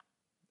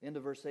 End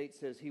of verse 8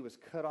 says he was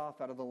cut off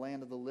out of the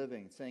land of the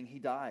living, saying he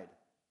died.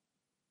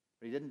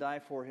 But he didn't die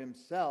for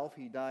himself,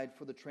 he died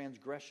for the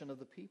transgression of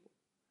the people.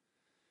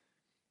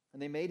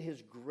 And they made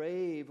his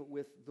grave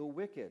with the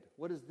wicked.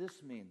 What does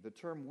this mean? The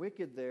term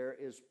wicked there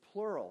is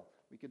plural.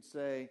 We could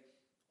say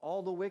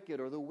all the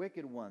wicked or the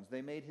wicked ones.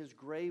 They made his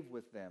grave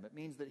with them. It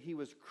means that he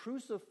was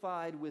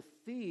crucified with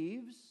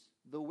thieves,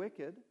 the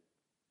wicked.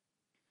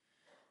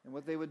 And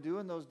what they would do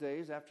in those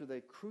days after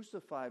they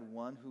crucified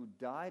one who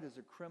died as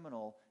a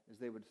criminal is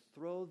they would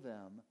throw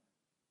them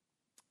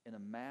in a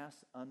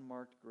mass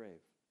unmarked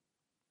grave.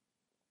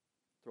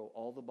 Throw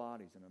all the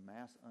bodies in a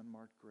mass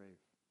unmarked grave.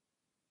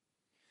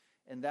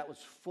 And that was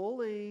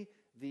fully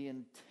the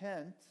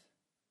intent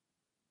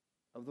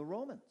of the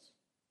Romans.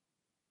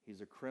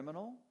 He's a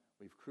criminal.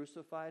 We've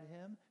crucified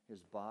him.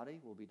 His body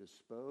will be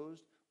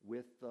disposed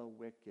with the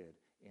wicked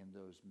in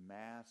those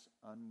mass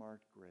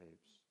unmarked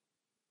graves.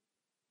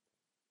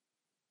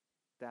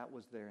 That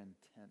was their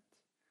intent.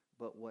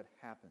 But what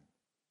happened?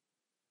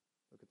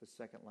 Look at the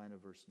second line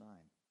of verse 9.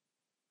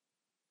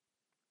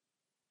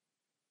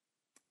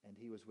 And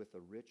he was with a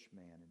rich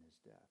man in his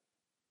death.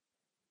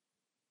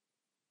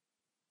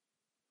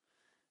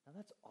 Now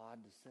that's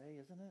odd to say,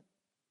 isn't it?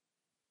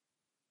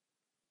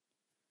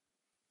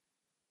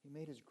 He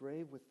made his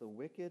grave with the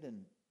wicked,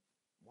 and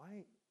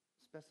why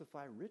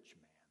specify rich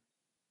man?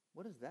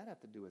 What does that have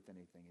to do with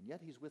anything? And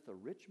yet he's with a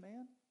rich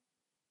man?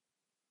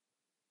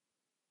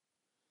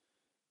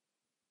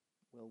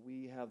 Well,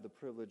 we have the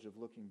privilege of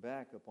looking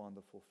back upon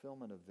the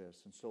fulfillment of this.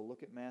 And so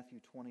look at Matthew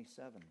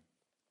 27.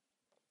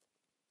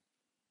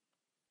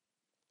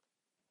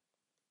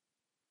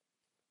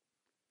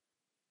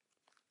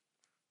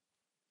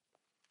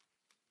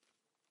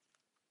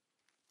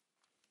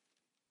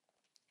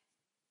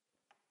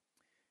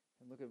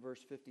 And look at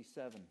verse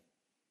 57.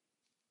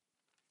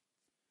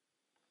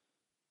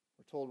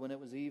 We're told when it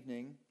was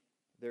evening,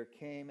 there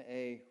came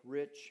a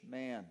rich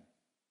man.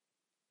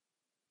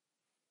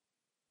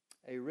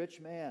 A rich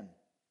man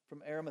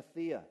from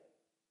Arimathea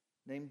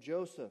named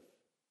Joseph,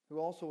 who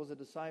also was a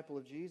disciple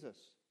of Jesus.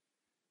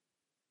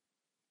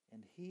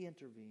 And he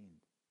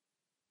intervened.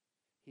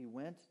 He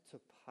went to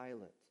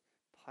Pilate.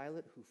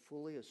 Pilate, who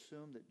fully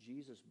assumed that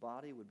Jesus'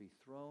 body would be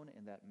thrown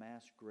in that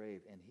mass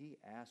grave, and he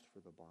asked for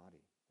the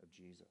body of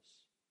Jesus.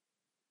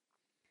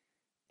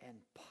 And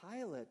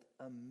Pilate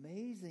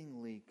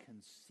amazingly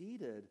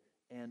conceded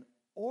and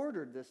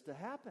ordered this to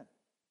happen.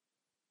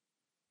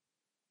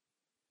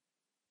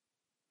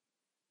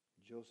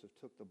 Joseph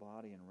took the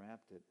body and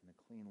wrapped it in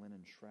a clean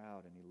linen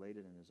shroud, and he laid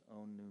it in his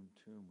own new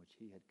tomb, which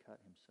he had cut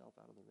himself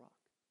out of the rock.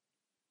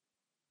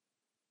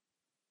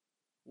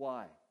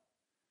 Why?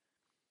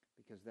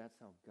 Because that's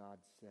how God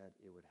said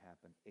it would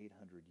happen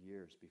 800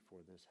 years before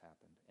this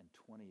happened and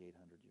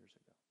 2,800 years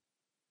ago.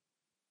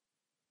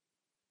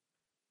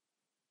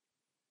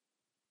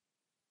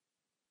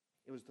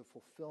 It was the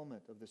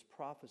fulfillment of this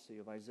prophecy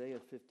of Isaiah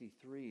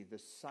 53, the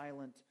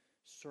silent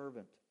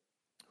servant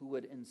who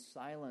would in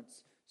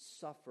silence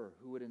suffer,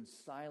 who would in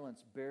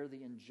silence bear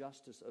the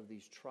injustice of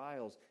these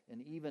trials,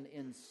 and even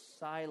in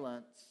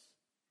silence,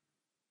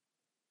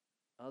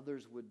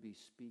 others would be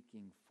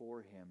speaking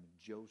for him,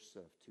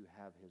 Joseph, to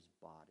have his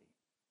body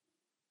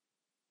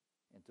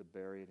and to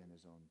bury it in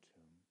his own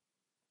tomb.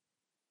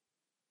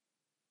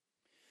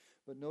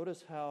 But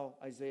notice how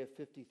Isaiah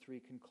 53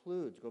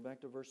 concludes. Go back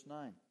to verse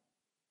 9.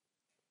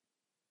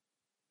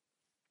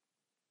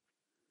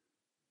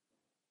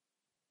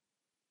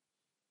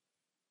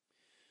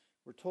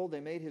 We're told they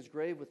made his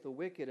grave with the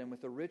wicked and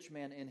with the rich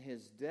man in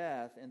his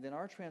death. And then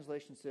our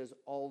translation says,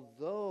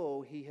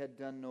 although he had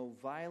done no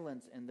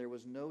violence and there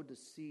was no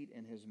deceit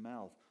in his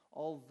mouth.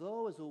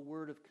 Although is a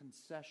word of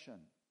concession.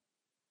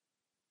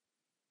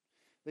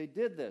 They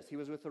did this. He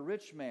was with the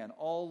rich man,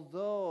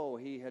 although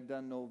he had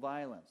done no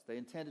violence. They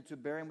intended to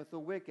bury him with the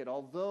wicked,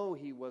 although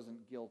he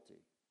wasn't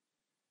guilty.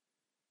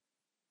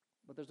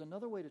 But there's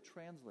another way to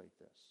translate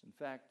this. In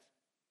fact,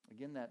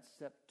 again, that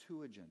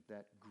Septuagint,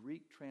 that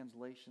Greek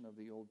translation of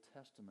the Old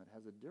Testament,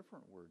 has a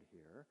different word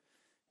here.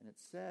 And it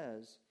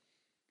says,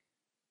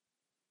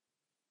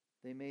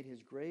 they made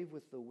his grave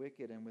with the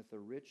wicked and with the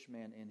rich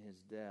man in his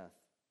death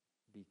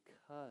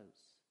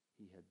because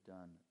he had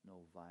done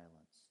no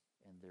violence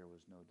and there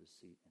was no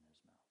deceit in his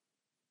mouth.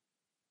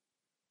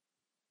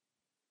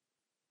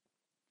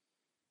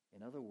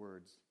 In other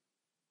words,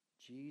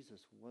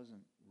 Jesus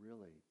wasn't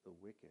really the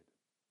wicked.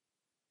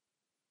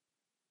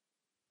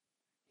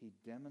 He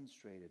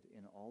demonstrated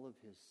in all of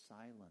his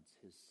silence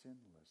his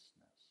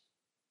sinlessness.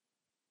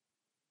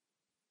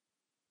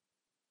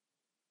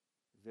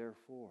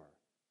 Therefore,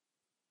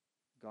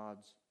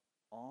 God's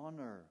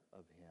honor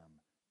of him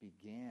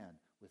began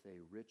with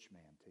a rich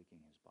man taking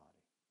his body.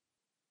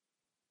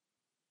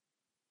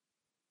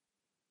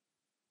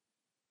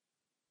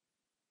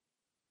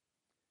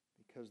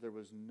 Because there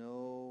was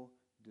no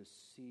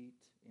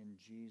deceit in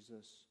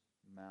Jesus'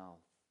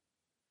 mouth.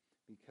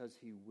 Because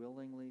he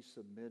willingly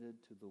submitted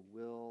to the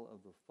will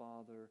of the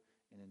Father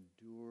and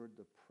endured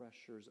the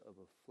pressures of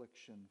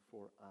affliction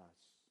for us.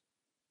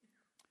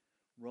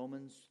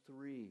 Romans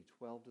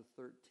 3:12 to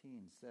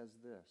 13 says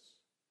this,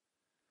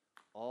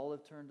 all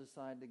have turned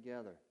aside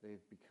together.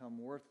 They've become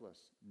worthless.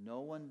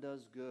 No one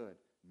does good,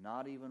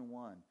 not even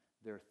one.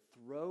 Their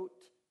throat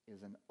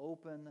is an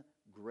open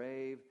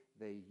grave.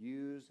 They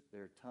use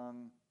their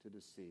tongue to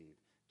deceive.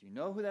 Do you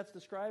know who that's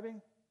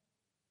describing?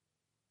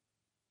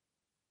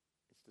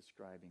 It's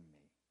describing me.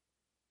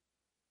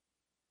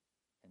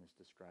 And it's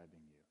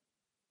describing you.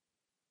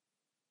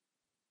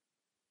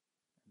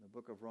 And the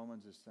book of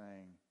Romans is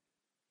saying,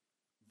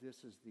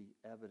 this is the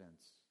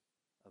evidence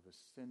of a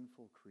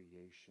sinful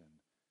creation.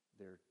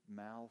 Their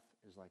mouth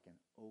is like an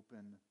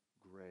open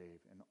grave,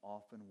 and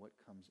often what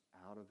comes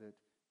out of it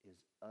is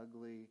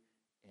ugly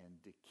and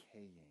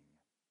decaying.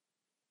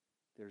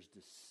 There's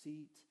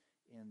deceit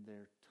in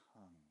their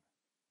tongue.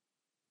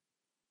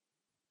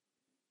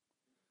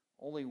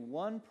 Only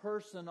one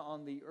person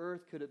on the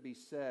earth could it be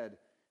said,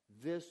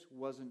 this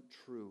wasn't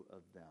true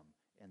of them,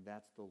 and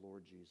that's the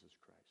Lord Jesus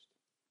Christ.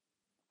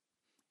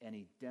 And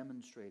he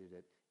demonstrated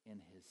it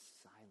in his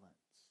silence.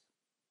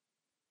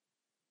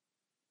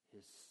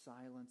 His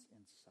silence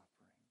in suffering.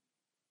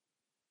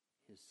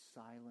 His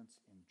silence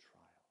in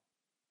trial.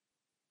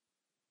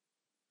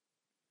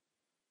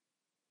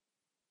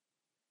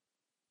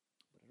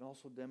 But it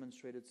also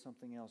demonstrated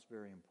something else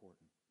very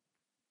important.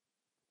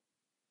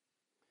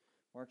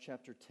 Mark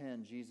chapter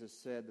 10, Jesus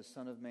said, the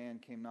Son of Man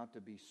came not to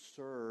be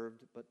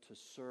served, but to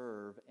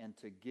serve and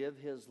to give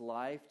his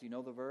life, do you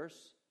know the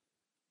verse?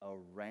 A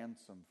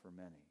ransom for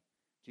many.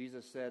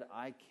 Jesus said,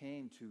 I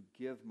came to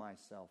give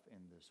myself in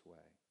this way.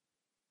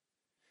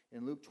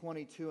 In Luke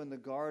 22 in the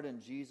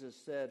garden, Jesus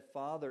said,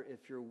 Father,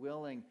 if you're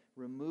willing,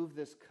 remove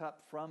this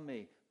cup from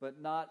me,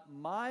 but not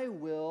my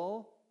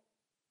will,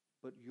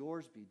 but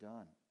yours be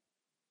done.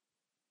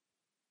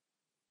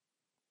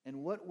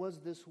 And what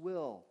was this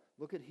will?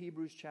 Look at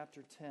Hebrews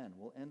chapter 10.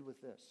 We'll end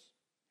with this.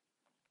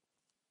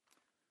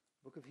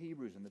 Book of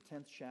Hebrews in the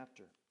 10th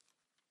chapter.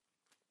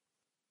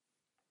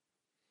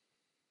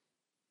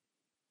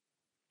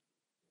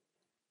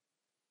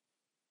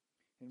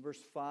 In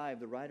verse 5,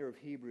 the writer of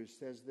Hebrews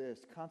says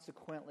this,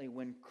 consequently,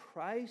 when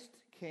Christ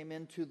came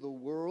into the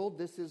world,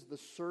 this is the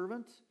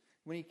servant,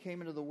 when he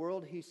came into the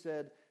world, he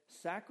said,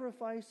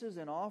 sacrifices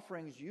and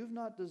offerings you've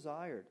not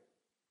desired,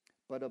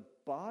 but a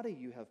body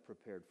you have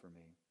prepared for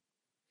me.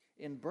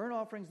 In burnt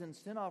offerings and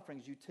sin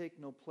offerings you take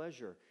no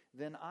pleasure.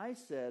 Then I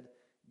said,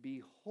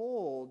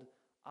 behold,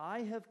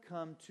 I have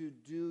come to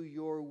do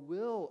your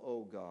will,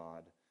 O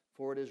God,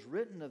 for it is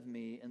written of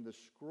me in the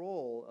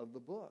scroll of the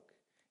book.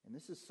 And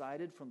this is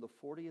cited from the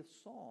 40th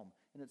Psalm.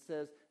 And it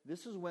says,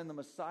 this is when the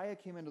Messiah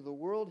came into the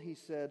world, he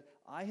said,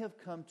 I have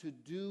come to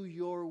do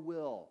your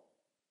will.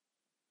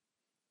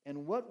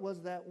 And what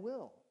was that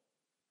will?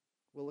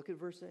 Well, look at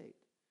verse 8.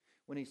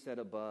 When he said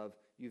above,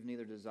 you've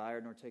neither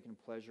desired nor taken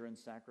pleasure in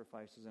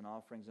sacrifices and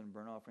offerings and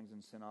burnt offerings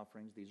and sin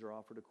offerings. These are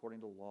offered according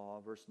to law.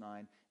 Verse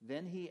 9.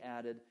 Then he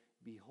added,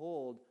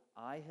 behold,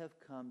 I have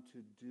come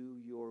to do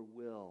your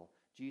will.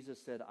 Jesus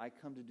said, I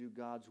come to do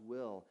God's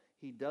will.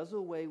 He does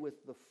away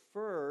with the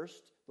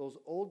first, those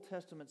Old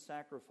Testament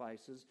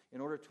sacrifices,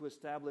 in order to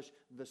establish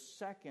the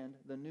second,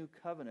 the new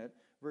covenant.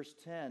 Verse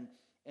 10,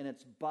 and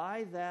it's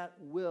by that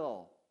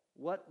will.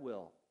 What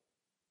will?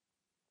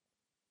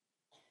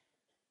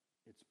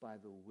 It's by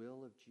the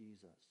will of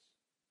Jesus,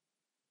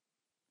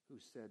 who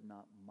said,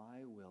 not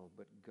my will,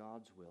 but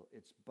God's will.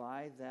 It's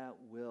by that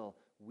will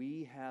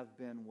we have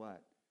been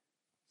what?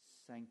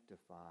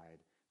 Sanctified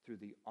through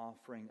the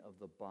offering of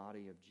the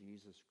body of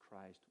Jesus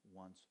Christ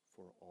once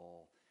for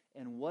all.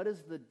 And what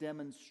is the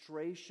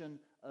demonstration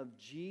of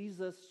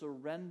Jesus'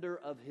 surrender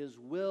of his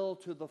will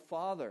to the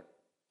Father?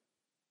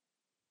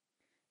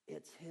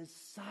 It's his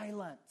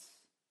silence.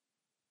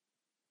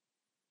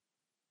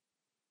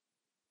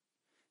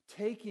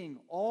 Taking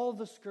all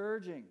the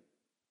scourging,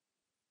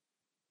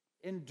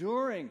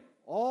 enduring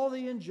all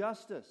the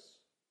injustice,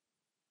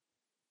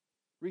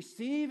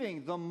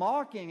 receiving the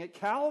mocking at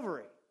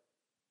Calvary,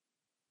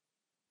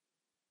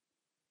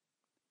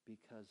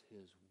 because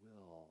his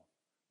will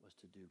was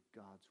to do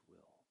God's will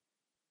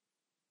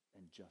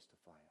and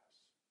justify us.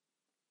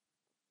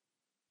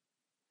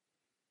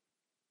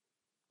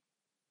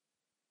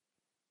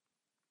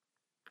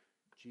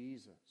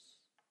 Jesus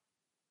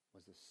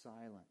was a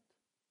silent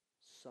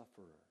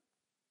sufferer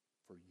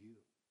for you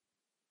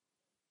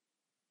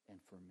and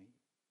for me.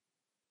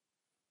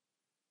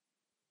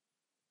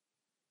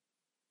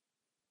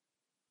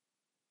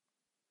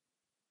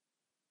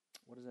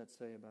 What does that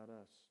say about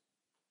us?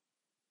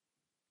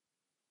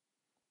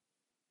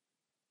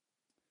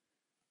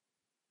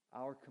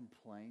 Our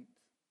complaint,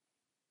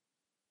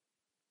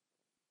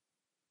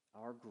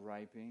 our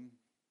griping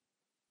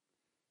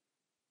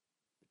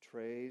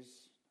betrays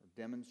or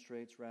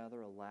demonstrates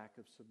rather a lack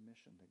of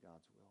submission to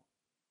God's will.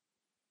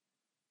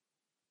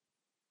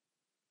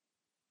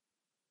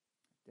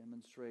 It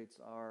demonstrates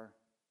our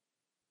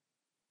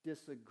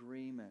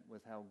disagreement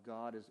with how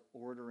God is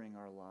ordering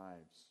our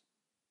lives.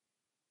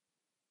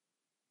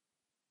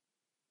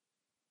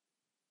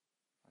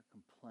 Our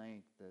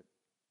complaint that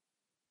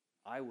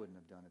I wouldn't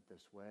have done it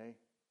this way.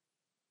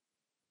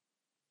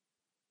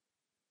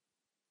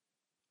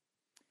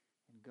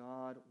 And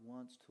God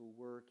wants to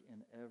work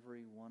in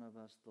every one of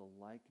us the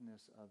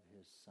likeness of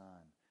his Son,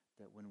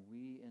 that when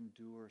we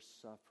endure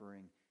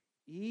suffering,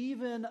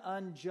 even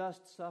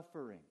unjust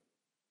suffering,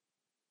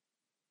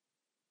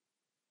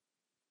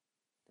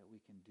 that we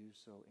can do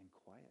so in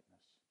quietness.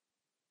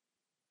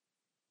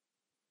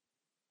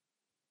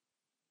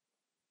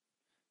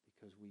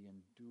 Because we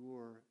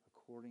endure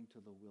according to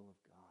the will of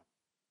God.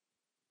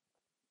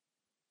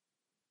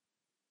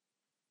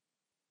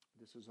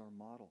 This is our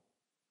model.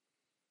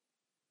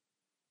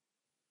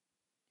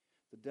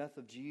 The death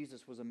of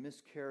Jesus was a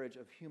miscarriage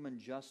of human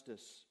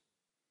justice,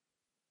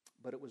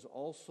 but it was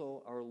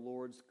also our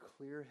Lord's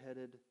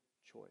clear-headed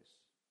choice.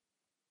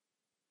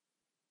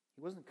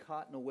 He wasn't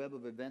caught in a web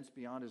of events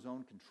beyond his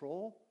own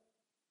control.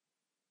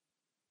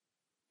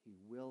 He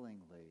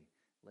willingly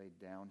laid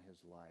down his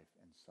life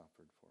and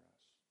suffered for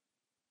us.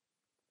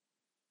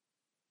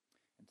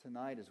 And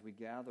tonight, as we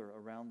gather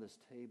around this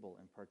table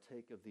and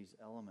partake of these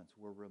elements,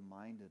 we're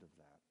reminded of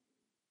that.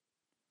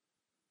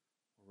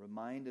 We're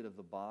reminded of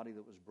the body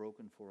that was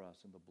broken for us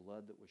and the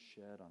blood that was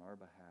shed on our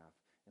behalf.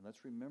 And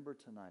let's remember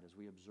tonight, as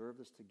we observe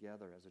this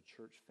together as a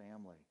church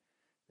family,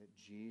 that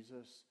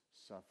Jesus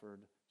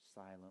suffered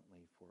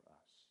silently for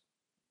us.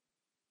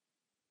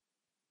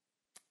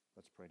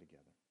 Let's pray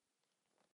together.